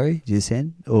Granville, sorry, just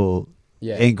then? Or,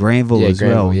 Yeah. and Granville Yeah, as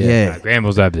well, Granville, yeah. yeah. No,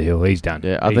 Granville's over the hill. He's done.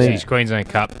 Yeah, I he's, think- he's Queensland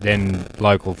Cup, then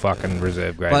local fucking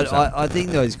reserve grade. But I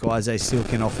think those guys, they still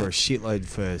can offer a shitload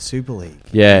for Super League.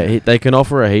 Yeah, they can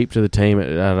offer a heap to the team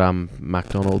at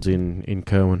McDonald's in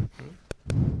Kerwin.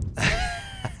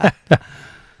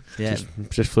 Yeah.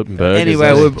 Just flipping burgers. Anyway,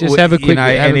 eh? Just have a quick- have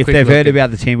and a if quick they've look heard at-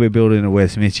 about the team we're building at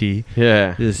West Mitchie,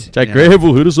 yeah. just Jack you know,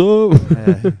 Granville, hit us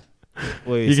up.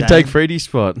 what are You can saying? take Freddie's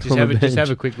spot. just on have the just have bench.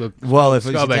 a quick look. Well, if it's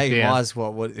Scroll back taking down. my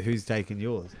spot, who's taking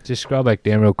yours? Just scroll back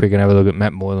down real quick and have a look at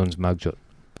Matt Moylan's mugshot.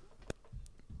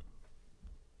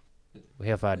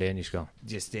 How far down you scroll?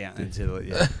 Just down into it,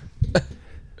 yeah.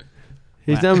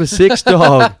 He's number 6,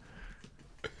 dog.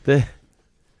 There.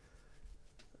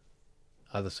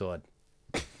 Other side.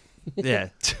 Yeah.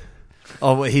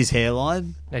 Oh, what, his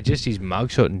hairline? No, just his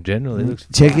mugshot in general. He looks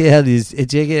Check out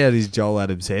his Joel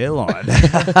Adams hairline.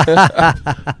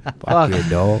 fuck your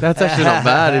dog. That's actually not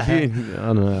bad. If you, I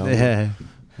don't know. yeah.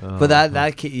 Oh, But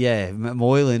that kid, yeah,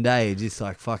 Moylan Day just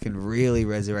like fucking really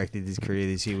resurrected his career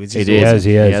this year. Which is He awesome. has.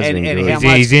 He has. And been how good.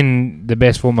 much- He's in the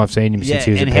best form I've seen him Yeah, since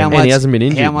he was a and how pen. much And he hasn't been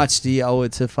injured. How much do you owe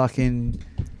it to fucking?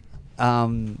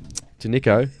 To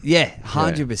Nico. Yeah,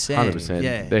 100%. 100%.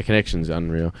 Yeah, Their connection's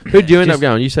unreal. Who'd you end up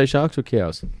going? You say sharks or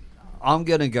cows? I'm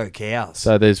gonna go cows.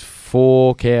 So there's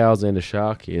 4 cows and a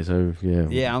shark here. So yeah.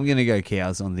 Yeah, I'm gonna go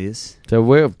cows on this.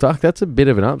 So that's a bit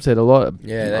of an upset. A lot.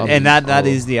 Yeah, And that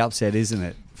is the upset, isn't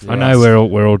it? I know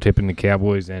we're all tipping the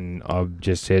Cowboys, and I've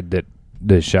just said that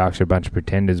the Sharks are a bunch of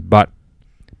pretenders. But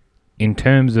in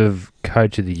terms of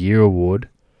Coach of the Year award,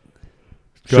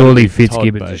 Gotta surely be Todd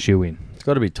Fitzgibbon's a Payton. shoe in. It's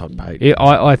got to be Todd Payton. Yeah,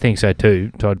 I think so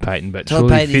too, Todd Payton. But Todd surely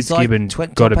Payton, he's like Fitzgibbon's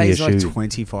got to be a Payton's shoe. like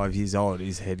 25 years old.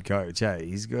 He's head coach. Hey,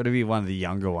 he's got to be one of the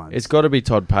younger ones. It's got to be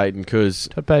Todd Payton because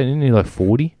Todd Payton, isn't he like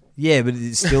 40? yeah, but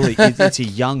it's still it's a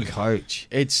young coach.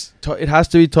 it has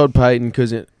to be Todd Payton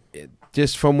because it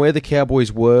just from where the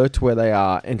Cowboys were to where they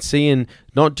are, and seeing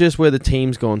not just where the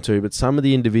team's gone to, but some of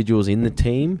the individuals in the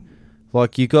team.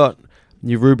 Like you got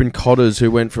your Ruben Cotters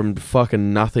who went from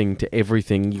fucking nothing to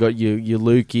everything. You got your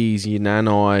Lukey's, your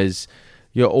Nanais,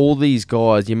 your all these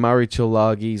guys, your Murray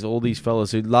Chilagis, all these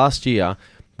fellas who last year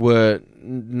were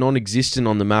non-existent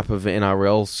on the map of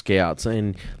NRL scouts,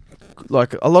 and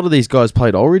like a lot of these guys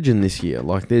played Origin this year.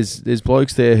 Like there's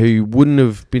blokes there who wouldn't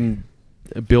have been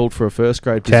built for a first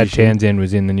grade Chad position. Townsend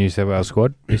was in the New South Wales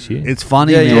squad this year. It's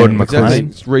funny, Yeah, man. yeah, Jordan exactly.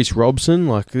 McLean. Reece Robson,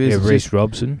 like this. Yeah, Reece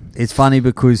Robson. It's funny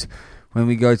because when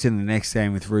we go to the next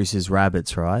game with Roosters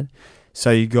Rabbits, right?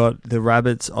 So you got the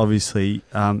Rabbits, obviously.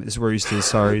 It's Roosters.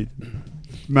 Sorry,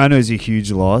 Mano's a huge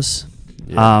loss.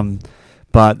 Yeah.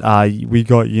 But we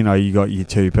got you got your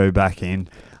Tupou back in.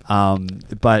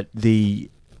 But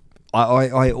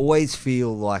I always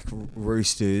feel like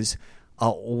Roosters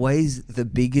are always the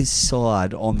biggest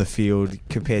side on the field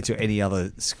compared to any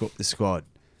other squad.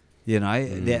 You know,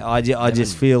 I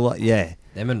just feel like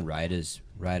Them and Raiders.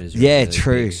 Raiders. Are Yeah, a really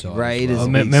true. big side as Raiders well.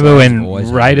 are big Remember when Always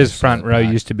on Raiders the front side row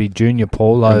back. used to be Junior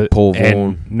Paulo And Paul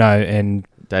Vaughan. and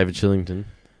David Shillington.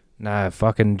 no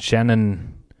fucking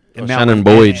Shannon. Shannon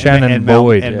Boyd. Shannon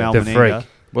Boyd, the freak.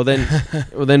 Well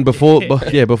then before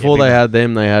they had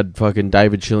them, they had fucking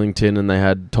David Shillington and they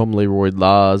had Tom Leroy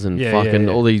Lars and Yeah, fucking yeah,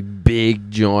 yeah. all these big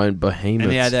giant behemoths.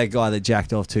 And he had that guy that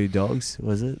jacked off 2 dogs,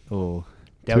 was it? Or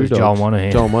That Two was dogs. Joel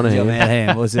Monahan. John John Monahan.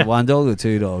 Monahan, was it 1 dog or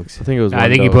 2 dogs? I think it was. No, one I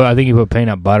think dog. he put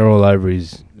peanut butter all over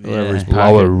his Over his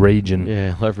lower packet. region.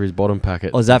 Yeah, over his bottom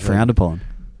packet. Or was that frowned upon?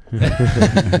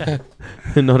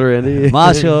 Not around here.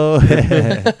 Marshall.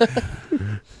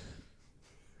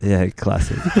 Yeah,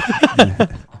 classic.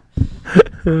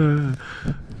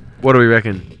 What do we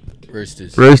reckon?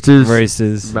 Roosters. Roosters,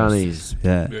 Roosters. bunnies.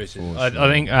 Yeah.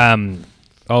 I think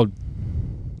old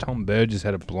Tom Burgess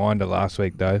had a blinder last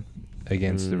week though.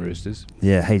 against the Roosters.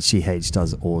 Yeah, HGH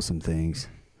does awesome things.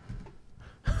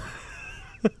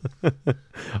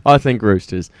 I think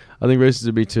Roosters. I think Roosters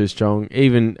would be too strong.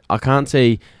 Even I can't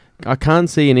see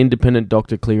an independent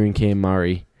doctor clearing Cam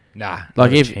Murray. Nah.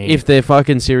 Like not a if chance. they're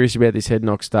fucking serious about this head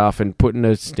knock stuff and putting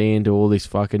a stand to all this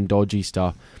fucking dodgy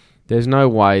stuff, there's no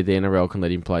way the NRL can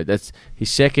let him play. That's his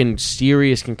second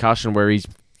serious concussion where he's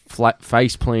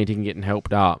face planting and getting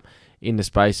helped up in the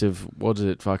space of, what is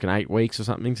it, fucking 8 weeks or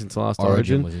something since the last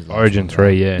Origin? was his last Origin one, 3,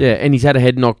 right? yeah. Yeah, and he's had a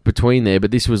head knock between there,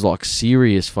 but this was like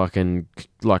serious fucking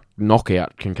like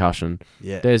knockout concussion.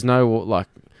 Yeah. There's no, like,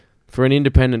 for an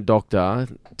independent doctor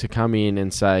to come in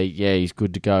and say, yeah, he's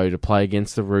good to go to play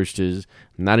against the Roosters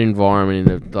in that environment,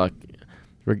 in a, like,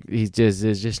 there's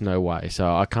just no way.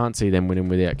 So I can't see them winning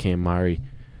without Cam Murray.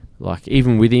 Like,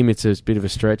 even with him, it's a bit of a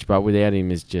stretch, but without him,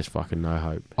 there's just fucking no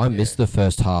hope. I missed the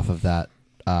first half of that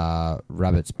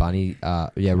Rabbits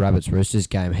Roosters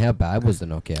game. How bad was the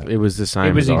knockout? It was the same.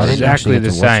 It was as Origin. exactly actually the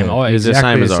get to watch same. it. Oh, It was the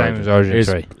exactly same as the Origin. same as Origin It was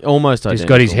 3. almost He's identical.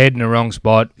 got his head in the wrong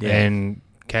spot Yeah. and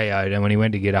KO'd, and when he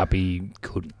went to get up, he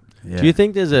couldn't. Yeah. Do you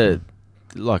think there's a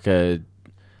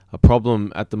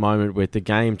problem at the moment with the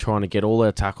game trying to get all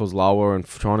their tackles lower and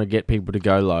trying to get people to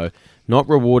go low, not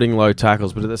rewarding low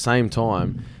tackles, but at the same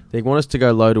time they want us to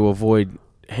go low to avoid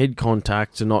head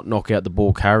contact to not knock out the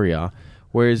ball carrier.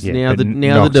 Whereas Yeah, now but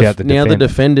the defender.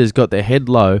 defenders got their head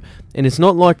low, and it's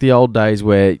not like the old days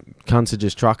where cunts are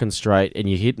just trucking straight and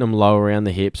you're hitting them low around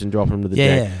the hips and dropping them to the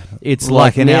deck. It's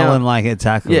like an now, Allen like a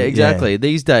tackle. yeah, exactly.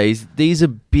 These days, these are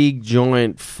big,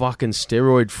 giant, fucking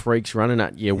steroid freaks running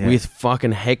at you Yeah. with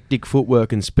fucking hectic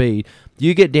footwork and speed.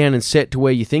 You get down and set to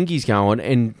where you think he's going,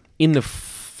 and in the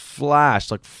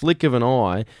flash, like flick of an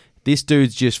eye, this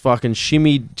dude's just fucking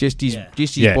shimmied just his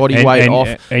body weight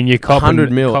off and you're copping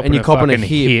 100 mil, and you're copping a fucking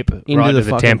hip into right the to the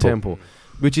fucking temple. temple.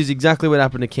 Which is exactly what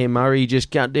happened to Cam Murray. He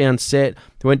just got down, set,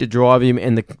 they went to drive him,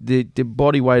 and the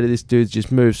body weight of this dude's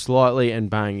just moved slightly, and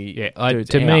bang. Dude's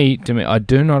To out. me, I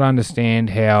do not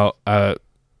understand how a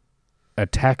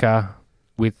attacker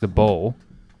with the ball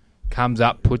comes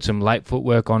up, puts some late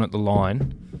footwork on at the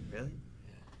line. Really?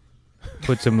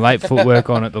 Puts some late footwork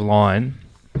on at the line,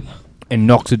 and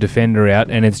knocks a defender out,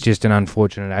 and it's just an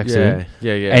unfortunate accident.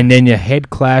 Yeah. And then your head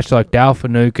clash like Dale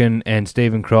Finucane and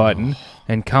Stephen Crichton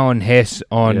and Cohen Hess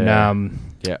on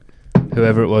Yeah.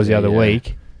 whoever it was the other Yeah.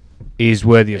 week is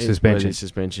worthy of It's suspension. worthy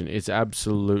suspension. It's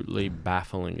absolutely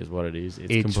baffling, is what it is. It's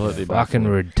It's completely fucking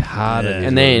baffling. retarded. Yeah. is And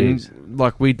what it then, is.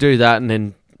 like, we do that, and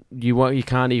then you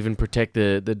can't even protect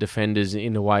the defenders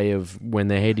in the way of when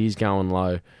their head is going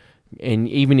low. And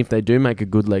even if they do make a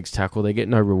good legs tackle, they get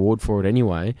no reward for it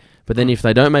anyway. But then if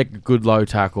they don't make a good low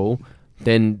tackle,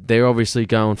 then they're obviously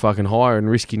going fucking higher and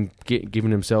risking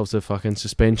giving themselves a fucking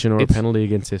suspension or a It's- penalty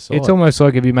against their side. It's almost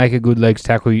like if you make a good legs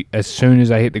tackle, as soon as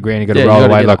they hit the ground, you got to Yeah, you roll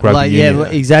gotta away get like up. rugby Like, union.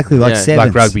 exactly. Like Yeah. sevens.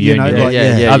 Like rugby you know, union. like,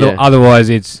 Yeah. Otherwise,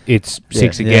 it's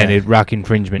six Yeah. again. Yeah. It's ruck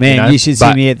infringement. Man, you know? you should see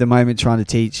But me at the moment trying to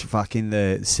teach fucking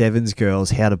the sevens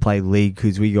girls how to play league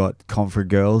because we got Confra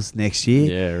girls next year.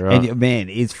 Yeah, right. And man,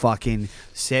 it's fucking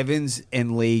sevens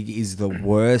and league is the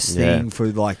worst Yeah. thing for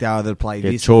like they either play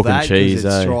Yeah, this chalk or and that. 'cause cheese,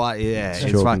 it's eh? right, yeah, It's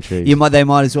it's chalk right. and cheese. They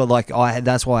might as well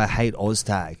that's why I hate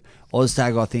OzTag.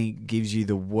 OzTag, I think, gives you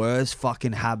the worst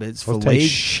fucking habits for OzTag's league.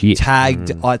 shit.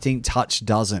 Tagged, I think Touch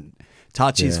doesn't.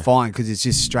 Touch is Yeah. fine because it's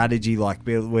just strategy, like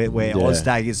where Yeah.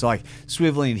 OzTag is like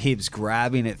swiveling hips,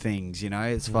 grabbing at things. You know,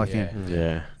 it's fucking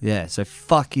Yeah. So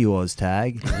fuck you,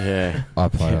 OzTag. Yeah. I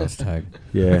play Oz tag.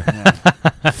 Yeah.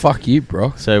 Fuck you,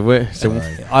 bro. So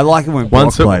I like it when Brock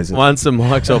once plays it. the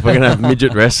mic's off, we're gonna have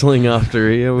midget wrestling after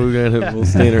here. We'll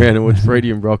stand around and watch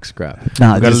Freddie and Brock scrap.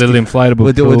 Nah, We've got a just- little inflatable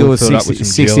We'll do pool a filled up with some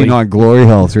 69 glory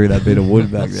hole through that bit of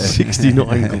wood back there.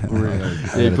 69 glory.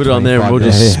 Yeah, got put a it on there and we'll 25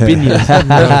 just spin you.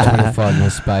 Got a 25 mil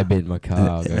spade bit in my car.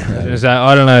 I'll go for jelly. it. So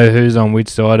I don't know who's on which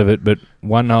side of it, but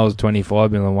one hole's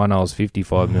 25 mil and one hole's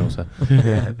 55 mil. So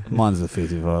Mine's the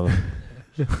 55.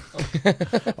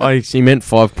 He meant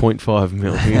 5.5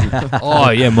 mil. oh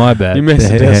yeah, my bad. You missed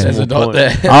the There's decimal a dot point.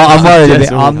 there. I'm worried.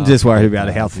 Decimal. I'm just worried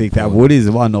about how thick that wood is.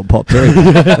 It might not pop through.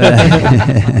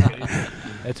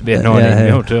 That's about 19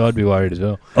 mil too. I'd be worried as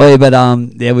well. Oh yeah, but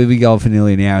we've been going for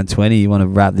nearly an hour and 20. You want to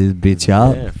wrap this bitch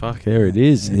up? Yeah, fuck, there it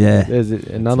is. Yeah. There's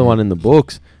another one in the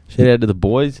books. Shout out to the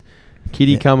boys.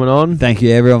 Kitty coming on. Thank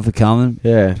you everyone for coming.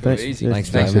 Yeah, thanks. Easy. Thanks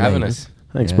Thanks for for having having us.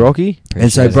 Thanks, Yeah. Brocky.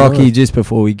 And so, Appreciate it. Brocky, just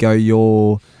before we go,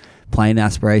 your playing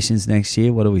aspirations next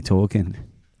year. What are we talking?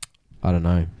 I don't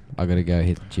know. I gotta go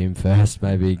hit the gym first.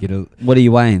 Maybe get a What are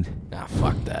you weighing? Nah,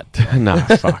 fuck that. No,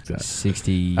 fuck that.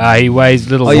 60. He weighs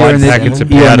little Oh, you're white in the- packets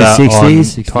of you're in the powder on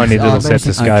 60s? tiny Oh, little maybe sets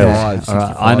of 65. scales. All right.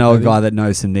 65 I know a maybe. guy that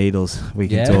knows some needles. We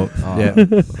can Yeah? talk. Oh.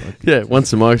 Yeah. Yeah, once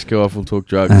the mics go off, we'll talk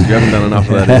drugs. You haven't done enough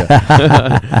of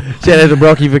that yet. Shout out to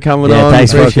Brocky for coming Yeah, on.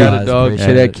 thanks, Appreciate Brocky. it, dog. Appreciate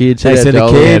Shout out, it. kid. Shout Thanks out, to the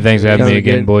Jolly. kid. Yeah, thanks for having me Coming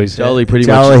again, boys. Jolly pretty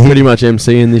Jolly. much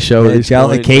MCing this show at this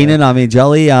point. Keenan,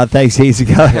 Jolly, thanks heaps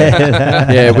ago.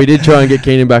 Yeah, we did try and get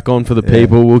Keenan back on for the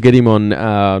people. We'll get him on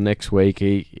next week.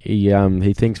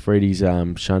 He thinks Freddie's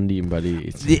shunned him, but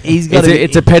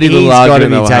it's a petty little argument. He's got to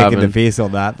be taking having. the piss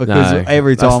on that because No,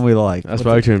 every that's- time we like. I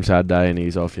spoke to him Saturday and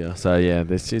he's off you. So yeah,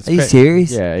 it's Are you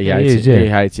serious? Yeah, he Yeah, hates he you. is, yeah. He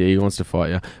hates you. He wants to fight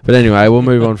you. But anyway, we'll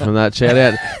move on from that. Shout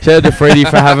out to Freddie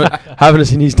for having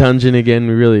us in his dungeon again.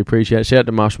 We really appreciate it. Shout out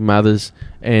to Marshall Mathers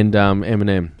and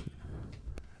Eminem.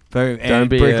 Boom. Don't And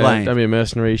be Brick Lane. don't be a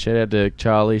mercenary. Shout out to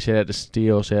Charlie. Shout out to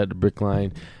Steele. Shout out to Brick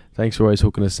Lane. Thanks for always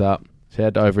hooking us up.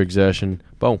 Shout out to Overexertion.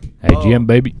 Boom. AGM,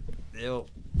 baby. Ew.